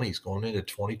 2020s, going into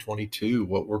 2022.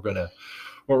 What we're gonna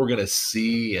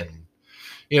see, and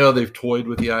they've toyed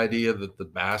with the idea that the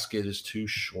basket is too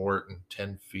short and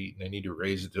 10 feet, and they need to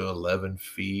raise it to 11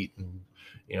 feet, and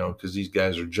because these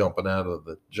guys are jumping out of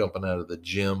the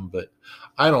gym. But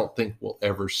I don't think we'll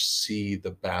ever see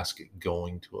the basket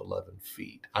going to 11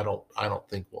 feet. I don't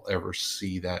think we'll ever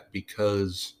see that,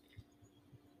 because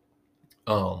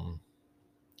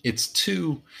it's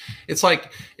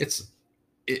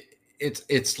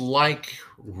like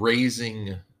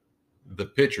raising the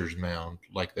pitcher's mound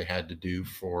like they had to do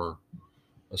for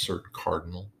a certain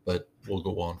Cardinal, but we'll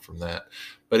go on from that.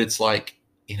 But it's like,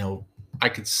 I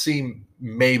could see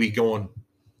maybe going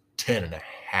 10 and a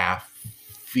half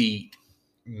feet,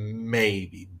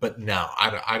 maybe, but no,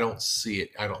 I don't see it.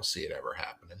 I don't see it ever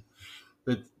happening.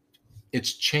 But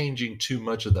it's changing too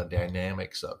much of the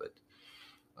dynamics of it.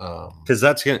 Because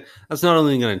that's not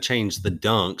only going to change the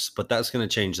dunks, but that's going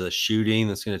to change the shooting.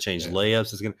 That's going to change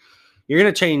layups. You're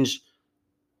going to change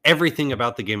everything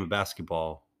about the game of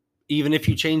basketball, even if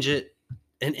you change it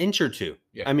an inch or two.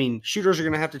 Yeah. I mean, shooters are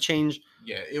going to have to change.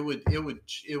 Yeah, it would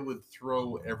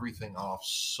throw everything off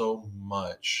so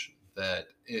much that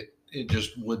it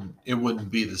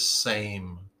wouldn't be the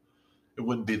same. It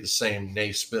wouldn't be the same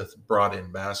Naismith brought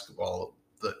in basketball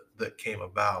that came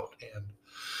about. And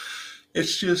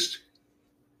It's just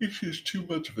too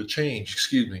much of a change.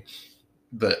 Excuse me,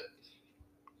 but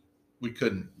we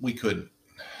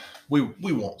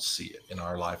won't see it in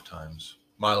our lifetimes.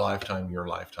 My lifetime, your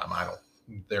lifetime. I don't.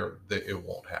 It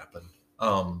won't happen.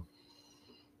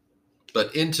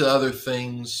 But into other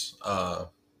things.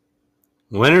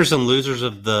 Winners and losers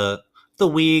of the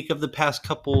week, of the past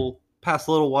little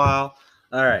while.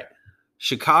 All right.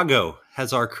 Chicago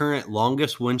has our current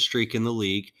longest win streak in the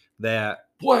league. That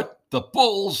What the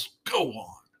Bulls go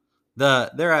on?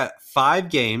 they're at 5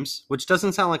 games, which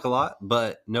doesn't sound like a lot,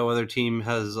 but no other team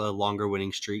has a longer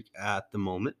winning streak at the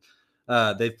moment.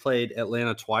 They've played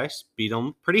Atlanta twice, beat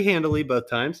them pretty handily both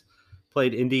times.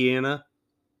 Played Indiana.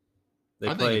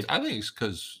 I think it's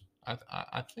because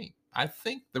I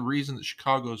think the reason that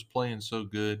Chicago is playing so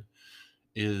good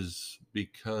is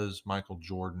because Michael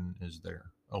Jordan is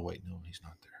there. Oh wait, no, he's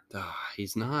not there.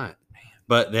 He's not.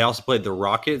 But they also played the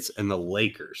Rockets and the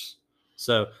Lakers.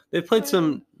 So they played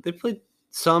some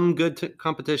good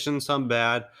competition, some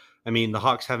bad. I mean, the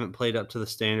Hawks haven't played up to the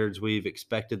standards we've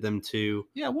expected them to.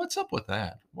 Yeah, what's up with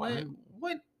that? Why?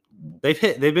 What?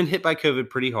 They've been hit by COVID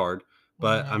pretty hard,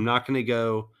 but I'm not going to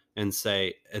go and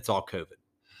say it's all COVID.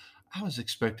 I was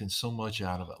expecting so much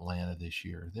out of Atlanta this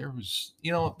year. There's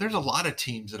a lot of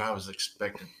teams that I was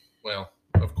expecting. Well,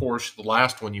 of course, the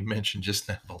last one you mentioned just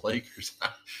now, the Lakers.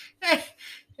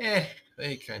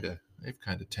 They've kind of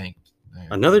tanked.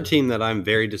 Another team that I'm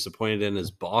very disappointed in is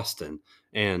Boston.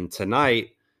 And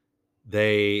tonight,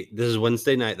 this is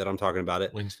Wednesday night that I'm talking about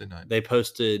it. Wednesday night. They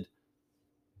posted,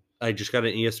 I just got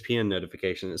an ESPN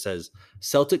notification that says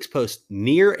Celtics post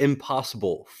near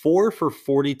impossible 4 for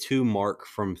 42 mark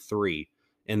from 3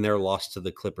 in their loss to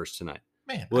the Clippers tonight.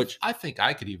 Man, which I think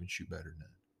I could even shoot better than that.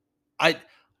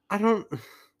 I don't.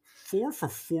 4 for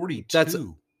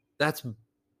 42. That's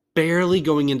barely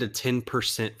going into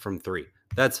 10% from 3.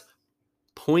 That's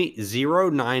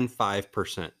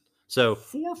 0.095%. So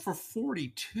 4 for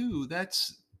 42.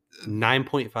 That's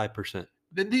 9.5%.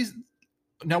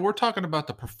 Now we're talking about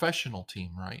the professional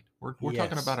team, right? We're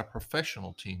talking about a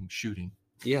professional team shooting.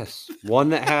 Yes, one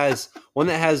that has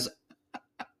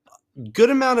good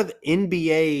amount of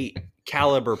NBA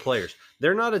caliber players.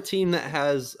 They're not a team that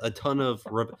has a ton of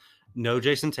no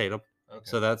Jason Tatum. Okay.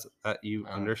 So that's you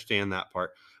understand that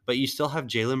part. But you still have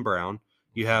Jaylen Brown.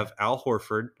 You have Al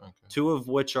Horford, two of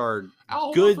which are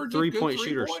good 3-point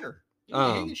shooters. He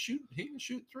can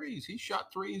shoot threes. He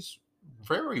shot threes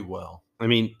very well. I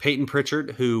mean, Peyton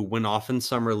Pritchard, who went off in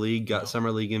Summer League, got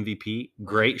Summer League MVP,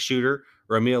 great shooter.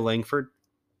 Romeo Langford,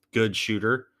 good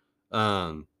shooter.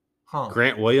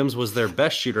 Grant Williams was their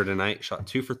best shooter tonight, shot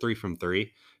 2 for 3 from 3.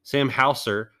 Sam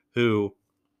Hauser, who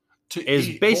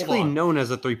is basically known as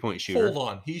a 3-point shooter. Hold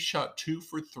on. He shot 2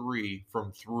 for 3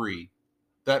 from 3.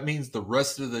 That means the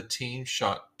rest of the team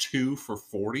shot 2 for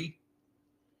 40?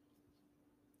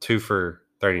 2 for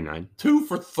 39. 2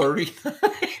 for 39?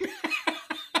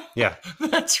 Yeah.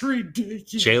 That's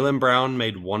ridiculous. Jaylen Brown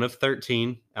made 1 of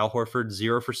 13. Al Horford,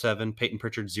 0 for 7. Peyton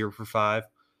Pritchard, 0 for 5.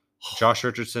 Josh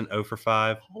Richardson, 0 for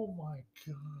 5. Oh, my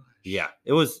gosh. Yeah.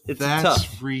 That's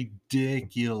tough.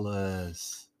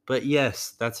 Ridiculous. But,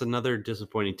 yes, that's another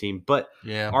disappointing team. But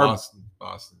yeah,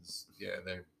 Boston's,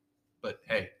 but,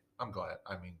 hey. I'm glad.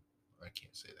 I mean, I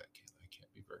can't say that. I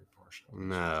can't be very partial.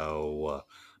 No.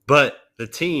 But the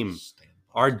team,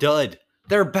 our dud,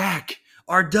 they're back.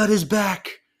 Our dud is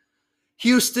back.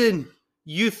 Houston,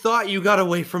 you thought you got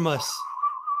away from us.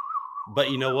 But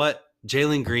you know what?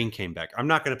 Jalen Green came back. I'm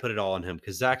not going to put it all on him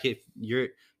because, Zach, if you're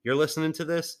listening to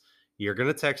this, you're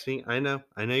going to text me. I know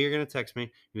you're going to text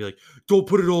me. You'll be like, don't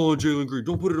put it all on Jalen Green.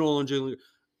 Don't put it all on Jalen Green.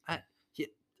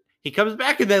 He comes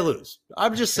back and they lose.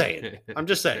 I'm just saying. All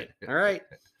right.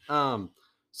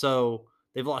 So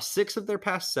they've lost 6 of their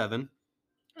past 7.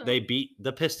 They beat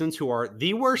the Pistons, who are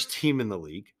the worst team in the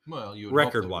league. Well,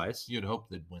 record-wise. You'd hope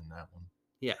they'd win that one.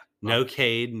 Yeah. No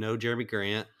Cade, no Jeremy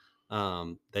Grant.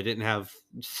 They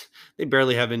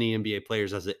barely have any NBA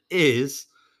players as it is.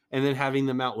 And then having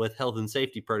them out with health and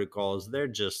safety protocols,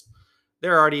 they're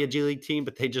already a G League team,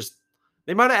 but they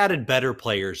might have added better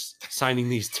players signing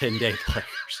these 10-day players.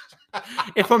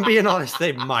 If I'm being honest,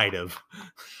 they might have.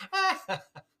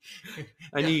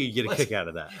 I knew you'd get a kick out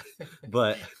of that.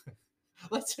 But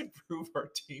let's improve our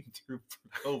team through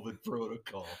COVID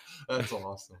protocol. That's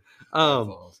awesome.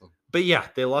 But yeah,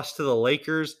 they lost to the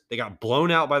Lakers. They got blown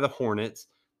out by the Hornets.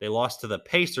 They lost to the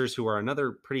Pacers, who are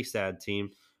another pretty sad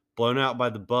team. Blown out by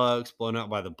the Bucks, blown out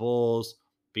by the Bulls,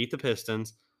 beat the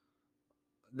Pistons.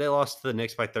 They lost to the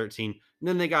Knicks by 13. And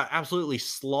then they got absolutely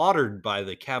slaughtered by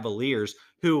the Cavaliers,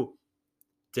 who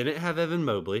didn't have Evan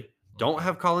Mobley, don't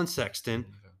have Colin Sexton,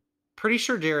 pretty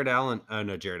sure Jared Allen. Oh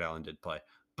no, Jared Allen did play.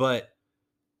 But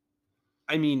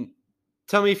I mean,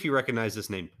 tell me if you recognize this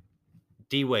name.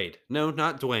 D Wade. No,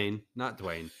 not Dwayne. Not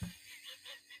Dwayne.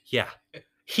 Yeah.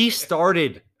 He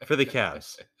started for the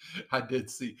Cavs. I did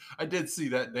see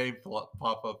that name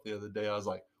pop up the other day. I was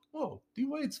like, "Whoa, D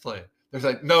Wade's playing." There's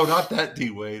like, "No, not that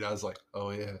D Wade." I was like,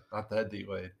 "Oh yeah, not that D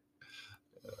Wade."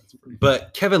 Yeah, that's pretty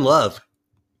But Kevin Love,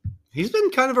 he's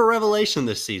been kind of a revelation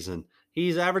this season.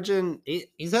 He's averaging.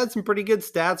 He's had some pretty good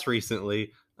stats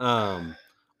recently.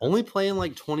 Only playing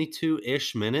like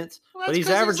 22-ish minutes, well, but he's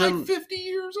 'cause averaging like 50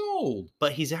 years old.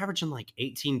 But he's averaging like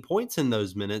 18 points in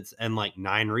those minutes and like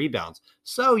 9 rebounds.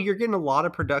 So you're getting a lot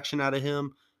of production out of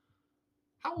him.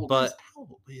 How old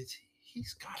is he?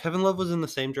 He's got Kevin Love was in the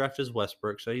same draft as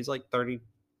Westbrook, so he's like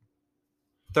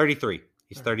 33.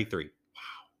 He's 33. Wow.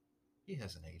 He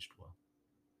hasn't aged well.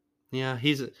 Yeah,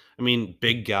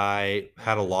 big guy,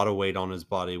 had a lot of weight on his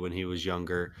body when he was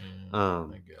younger. I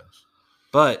guess.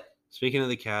 But speaking of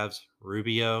the Cavs,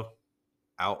 Rubio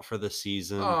out for the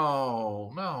season.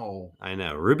 Oh, no. I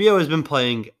know. Rubio has been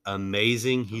playing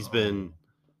amazing. He's been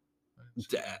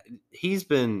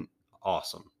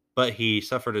awesome. But he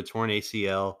suffered a torn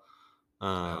ACL.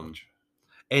 Ouch.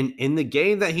 And in the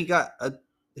game that he got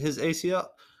his ACL,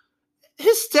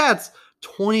 his stats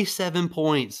 27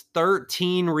 points,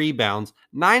 13 rebounds,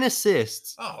 9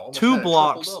 assists, 2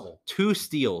 blocks, 2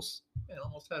 steals. Man,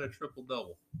 almost had a triple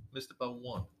double. Missed it by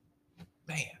 1.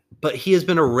 Man. But he has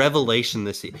been a revelation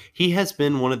this season. He has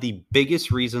been one of the biggest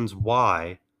reasons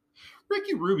why.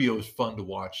 Ricky Rubio is fun to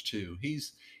watch too.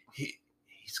 He's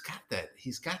got that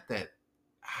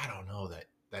I don't know,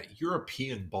 that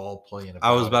European ball playing.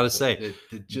 I was about to say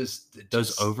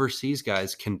those overseas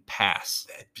guys can pass.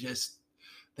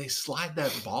 They slide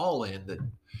that ball in. That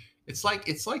it's like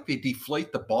they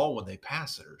deflate the ball when they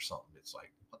pass it or something. It's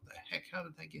like, what the heck? How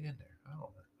did they get in there? I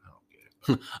don't get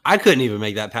it. I couldn't even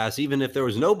make that pass, even if there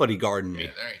was nobody guarding me.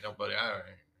 Yeah, there ain't nobody.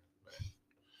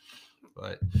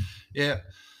 But yeah.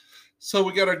 So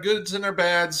we got our goods and our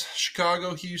bads.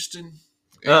 Chicago, Houston.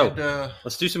 And,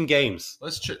 let's do some games.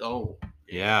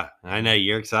 Yeah, I know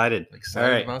you're excited.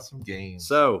 Excited about some games.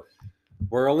 So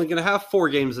we're only going to have 4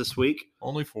 games this week.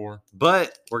 Only 4.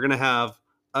 But we're going to have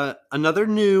another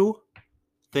new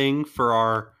thing for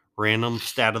our random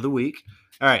stat of the week.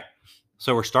 All right.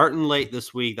 So we're starting late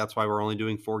this week. That's why we're only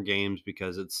doing 4 games,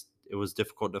 because it was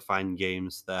difficult to find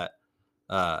games that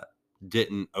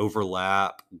didn't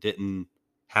overlap, didn't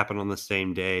happen on the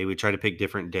same day. We tried to pick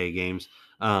different day games.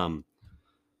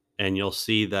 And you'll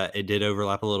see that it did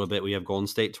overlap a little bit. We have Golden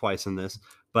State twice in this.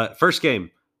 But first game,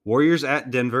 Warriors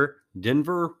at Denver.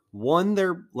 Denver won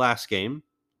their last game.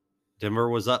 Denver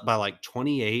was up by like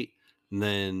 28. And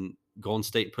then Golden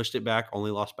State pushed it back,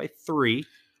 only lost by 3.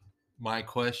 My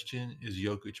question is,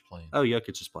 Jokic playing? Oh,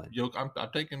 Jokic is playing. I'm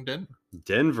taking Denver.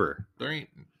 Denver. I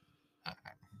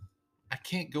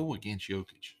can't go against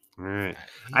Jokic. All right.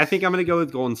 I think I'm going to go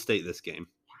with Golden State this game.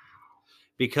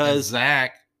 Because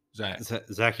Zach,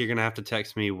 you're going to have to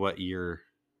text me what your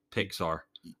picks are.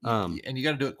 And you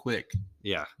got to do it quick.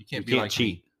 Yeah. You can't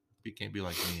cheat. Me. You can't be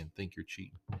like me and think you're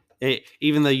cheating.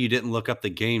 Even though you didn't look up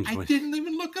the games. I didn't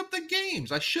even look up the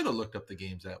games. I should have looked up the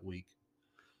games that week.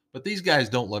 But these guys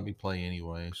don't let me play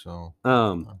anyway, so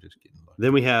I'm just kidding.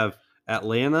 Then we have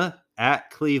Atlanta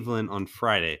at Cleveland on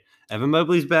Friday. Evan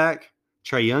Mobley's back.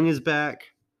 Trae Young is back.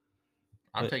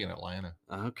 I'm taking Atlanta.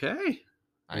 Okay.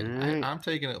 I'm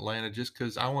taking Atlanta just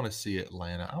because I want to see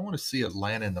Atlanta. I want to see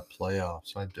Atlanta in the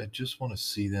playoffs. I just want to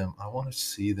see them. I want to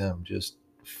see them just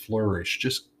flourish.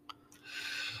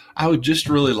 I would just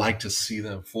really like to see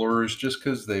them flourish just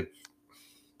because they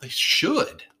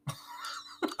should.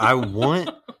 I want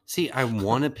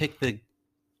to pick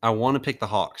the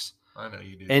Hawks. I know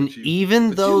you do. And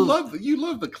even though you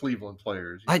love the Cleveland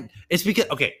players. It's because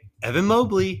Evan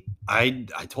Mobley, I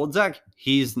told Zach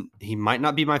he might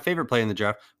not be my favorite player in the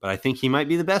draft, but I think he might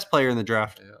be the best player in the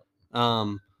draft.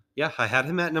 Yeah. I had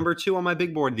him at number 2 on my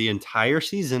big board the entire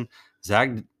season.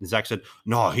 Zach said,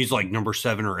 "No, he's like number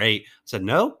 7 or 8." I said,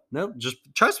 "No, just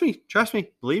trust me,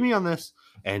 believe me on this."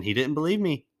 And he didn't believe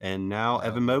me, and now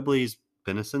Evan Mobley's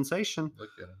been a sensation. Look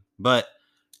at him. But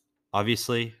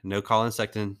obviously, no Colin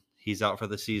Sexton. He's out for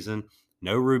the season.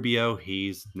 No Rubio.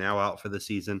 He's now out for the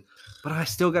season. But I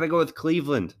still got to go with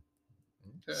Cleveland.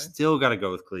 Okay. Still got to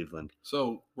go with Cleveland.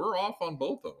 So we're off on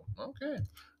both of them. Okay.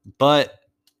 But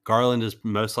Garland is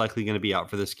most likely going to be out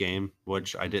for this game,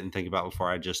 which I didn't think about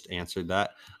before I just answered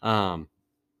that.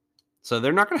 So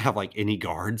they're not going to have like any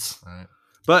guards. All right.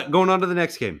 But going on to the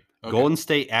next game, Okay. Golden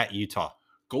State at Utah.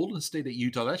 Golden State at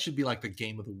Utah. That should be like the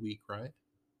game of the week, right?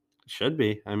 Should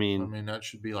be. I mean, that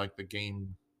should be like the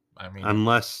game.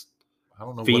 unless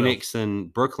don't know Phoenix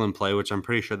and Brooklyn play, which I'm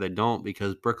pretty sure they don't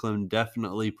because Brooklyn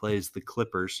definitely plays the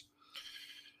Clippers.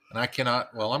 And I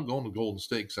cannot. Well, I'm going to Golden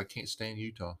State because I can't stand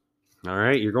Utah. All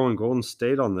right, you're going Golden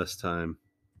State on this time.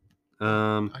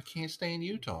 I can't stand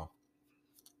Utah.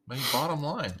 I mean, bottom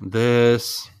line,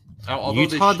 although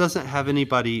Utah doesn't have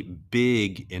anybody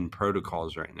big in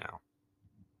protocols right now.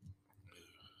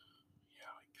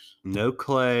 Yikes. No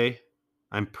Clay.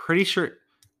 I'm pretty sure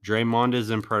Draymond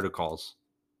is in protocols.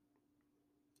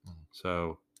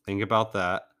 So think about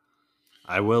that.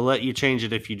 I will let you change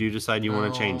it if you do decide you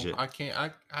want to change it. I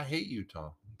can't. I hate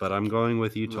Utah. But I'm going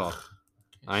with Utah. Ugh,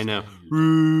 I know.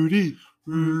 Rudy.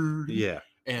 Yeah.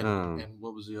 And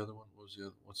what was the other one? What was the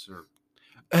other? What's their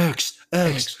X.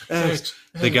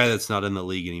 The guy that's not in the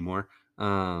league anymore.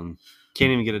 Can't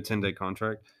even get a 10-day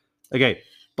contract. Okay.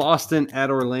 Boston at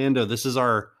Orlando. This is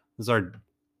our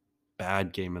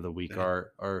bad game of the week.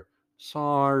 Our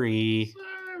sorry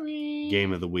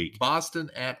game of the week. Boston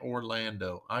at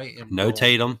Orlando.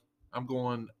 Tatum. I'm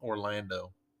going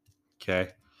Orlando. Okay.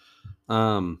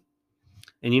 And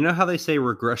you know how they say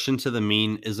regression to the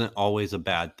mean isn't always a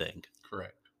bad thing?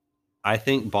 Correct. I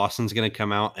think Boston's going to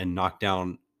come out and knock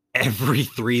down every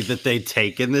 3 that they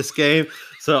take in this game.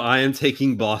 So I am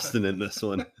taking Boston in this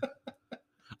one.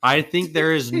 I think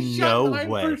there is no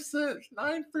way. 9%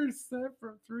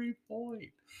 from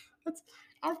 3-point.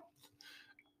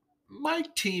 My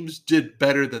teams did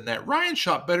better than that. Ryan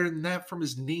shot better than that from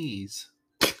his knees.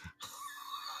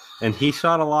 And he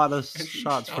shot a lot of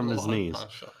shots from his knees.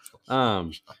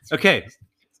 Okay.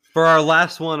 For our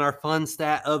last one, our fun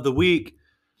stat of the week,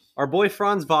 our boy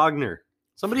Franz Wagner.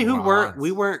 Somebody who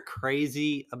we weren't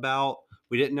crazy about.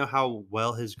 We didn't know how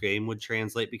well his game would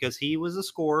translate because he was a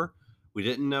scorer. We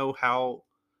didn't know how.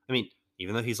 I mean,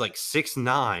 even though he's like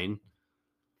 6'9",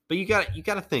 but you got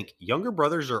to think younger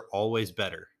brothers are always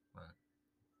better, right?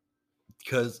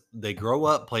 Because they grow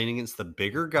up playing against the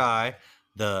bigger guy,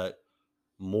 the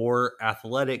more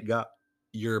athletic guy.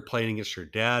 You're playing against your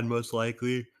dad, most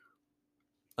likely.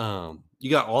 You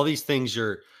got all these things.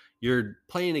 You're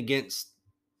playing against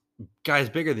guys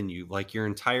bigger than you, like your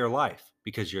entire life,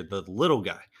 because you're the little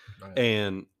guy. Right.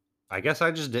 And I guess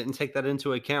I just didn't take that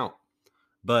into account.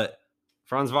 But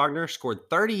Franz Wagner scored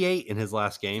 38 in his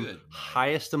last game,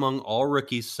 highest among all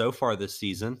rookies so far this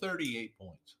season. 38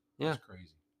 points. That's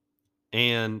crazy.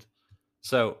 And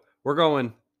so we're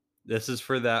going, this is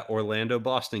for that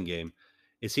Orlando-Boston game.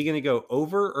 Is he going to go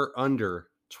over or under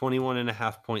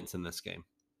 21.5 points in this game?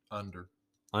 Under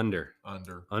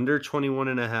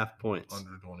 21.5 points.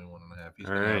 Under 21.5. He's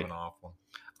going to have an off one.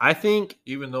 I think,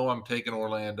 even though I'm taking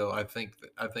Orlando, I think that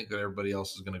everybody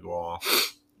else is going to go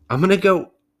off. I'm going to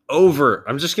go over.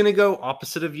 I'm just going to go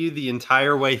opposite of you the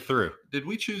entire way through. Did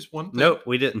we choose one thing? Nope,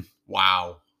 we didn't.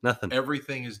 Wow. Nothing.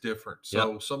 Everything is different.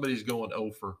 So Somebody's going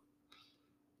over.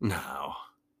 No.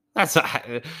 That's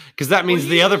because that means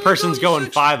the other person's going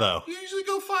 5-0. You usually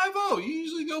go 5-0. You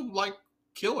usually go like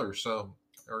killer. So,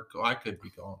 or I could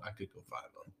go 5-0.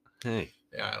 Hey.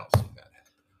 Yeah, I don't see that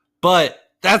happen.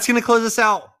 But that's going to close us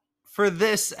out for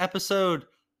this episode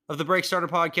of the Break Starter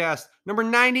Podcast, number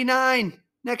 99.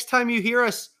 Next time you hear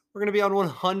us, we're going to be on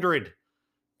 100.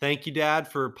 Thank you, Dad,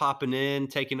 for popping in,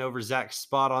 taking over Zach's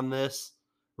spot on this.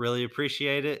 Really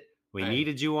appreciate it. We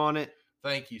needed you on it.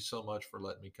 Thank you so much for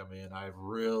letting me come in. I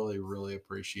really, really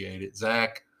appreciate it.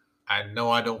 Zach, I know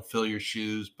I don't fill your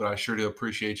shoes, but I sure do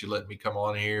appreciate you letting me come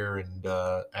on here and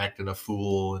acting a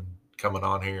fool and coming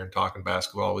on here and talking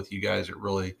basketball with you guys. It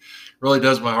really, really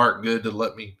does my heart good to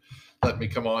let me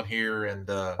come on here and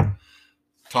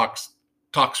talk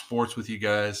sports with you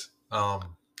guys. The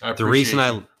reason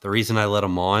I let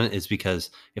him on is because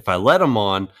if I let him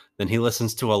on, then he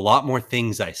listens to a lot more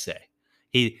things I say.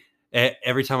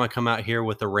 Every time I come out here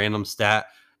with a random stat,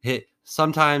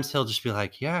 sometimes he'll just be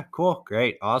like, "Yeah, cool,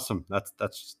 great, awesome,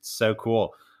 that's so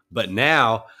cool." But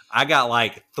now I got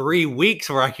like 3 weeks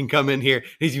where I can come in here and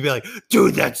he's gonna be like,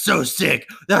 "Dude, that's so sick,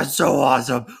 that's so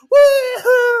awesome,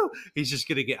 woohoo!" He's just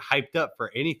gonna get hyped up for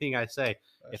anything I say.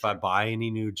 If I buy any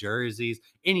new jerseys,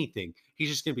 anything, he's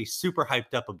just going to be super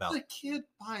hyped up about it. The kid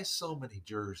buys so many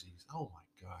jerseys. Oh,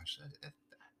 my gosh.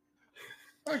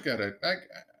 I got it.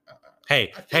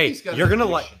 Hey, you're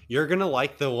going to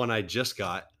like the one I just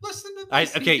got. Listen to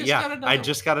this. I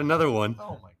just got another one.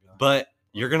 Oh, my God. But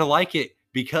you're going to like it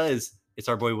because it's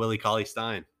our boy Willie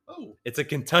Cauley-Stein. Oh. It's a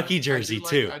Kentucky jersey,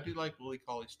 too. I do like Willie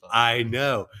Cauley-Stein. I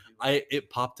know. It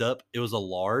popped up. It was a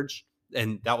large.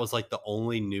 And that was like the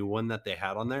only new one that they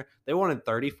had on there. They wanted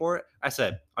 30 for it. I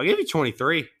said, I'll give you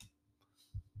 23.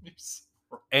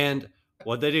 And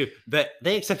what they do,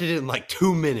 they accepted it in like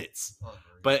 2 minutes.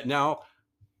 But now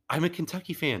I'm a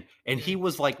Kentucky fan, and he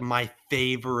was like my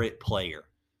favorite player.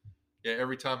 Yeah,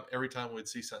 every time we'd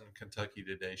see something in Kentucky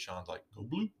today, Sean's like, "Go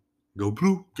blue, Go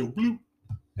blue. go blue."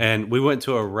 And we went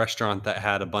to a restaurant that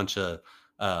had a bunch of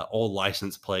old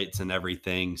license plates and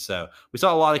everything. So we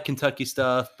saw a lot of Kentucky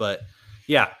stuff. But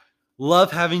yeah,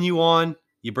 love having you on.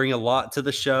 You bring a lot to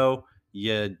the show.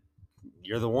 You're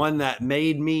the one that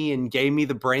made me and gave me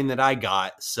the brain that I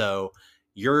got. So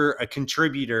you're a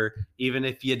contributor, even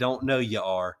if you don't know you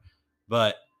are.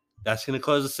 But that's going to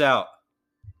close us out.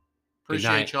 Good night.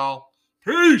 Appreciate y'all.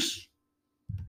 Peace.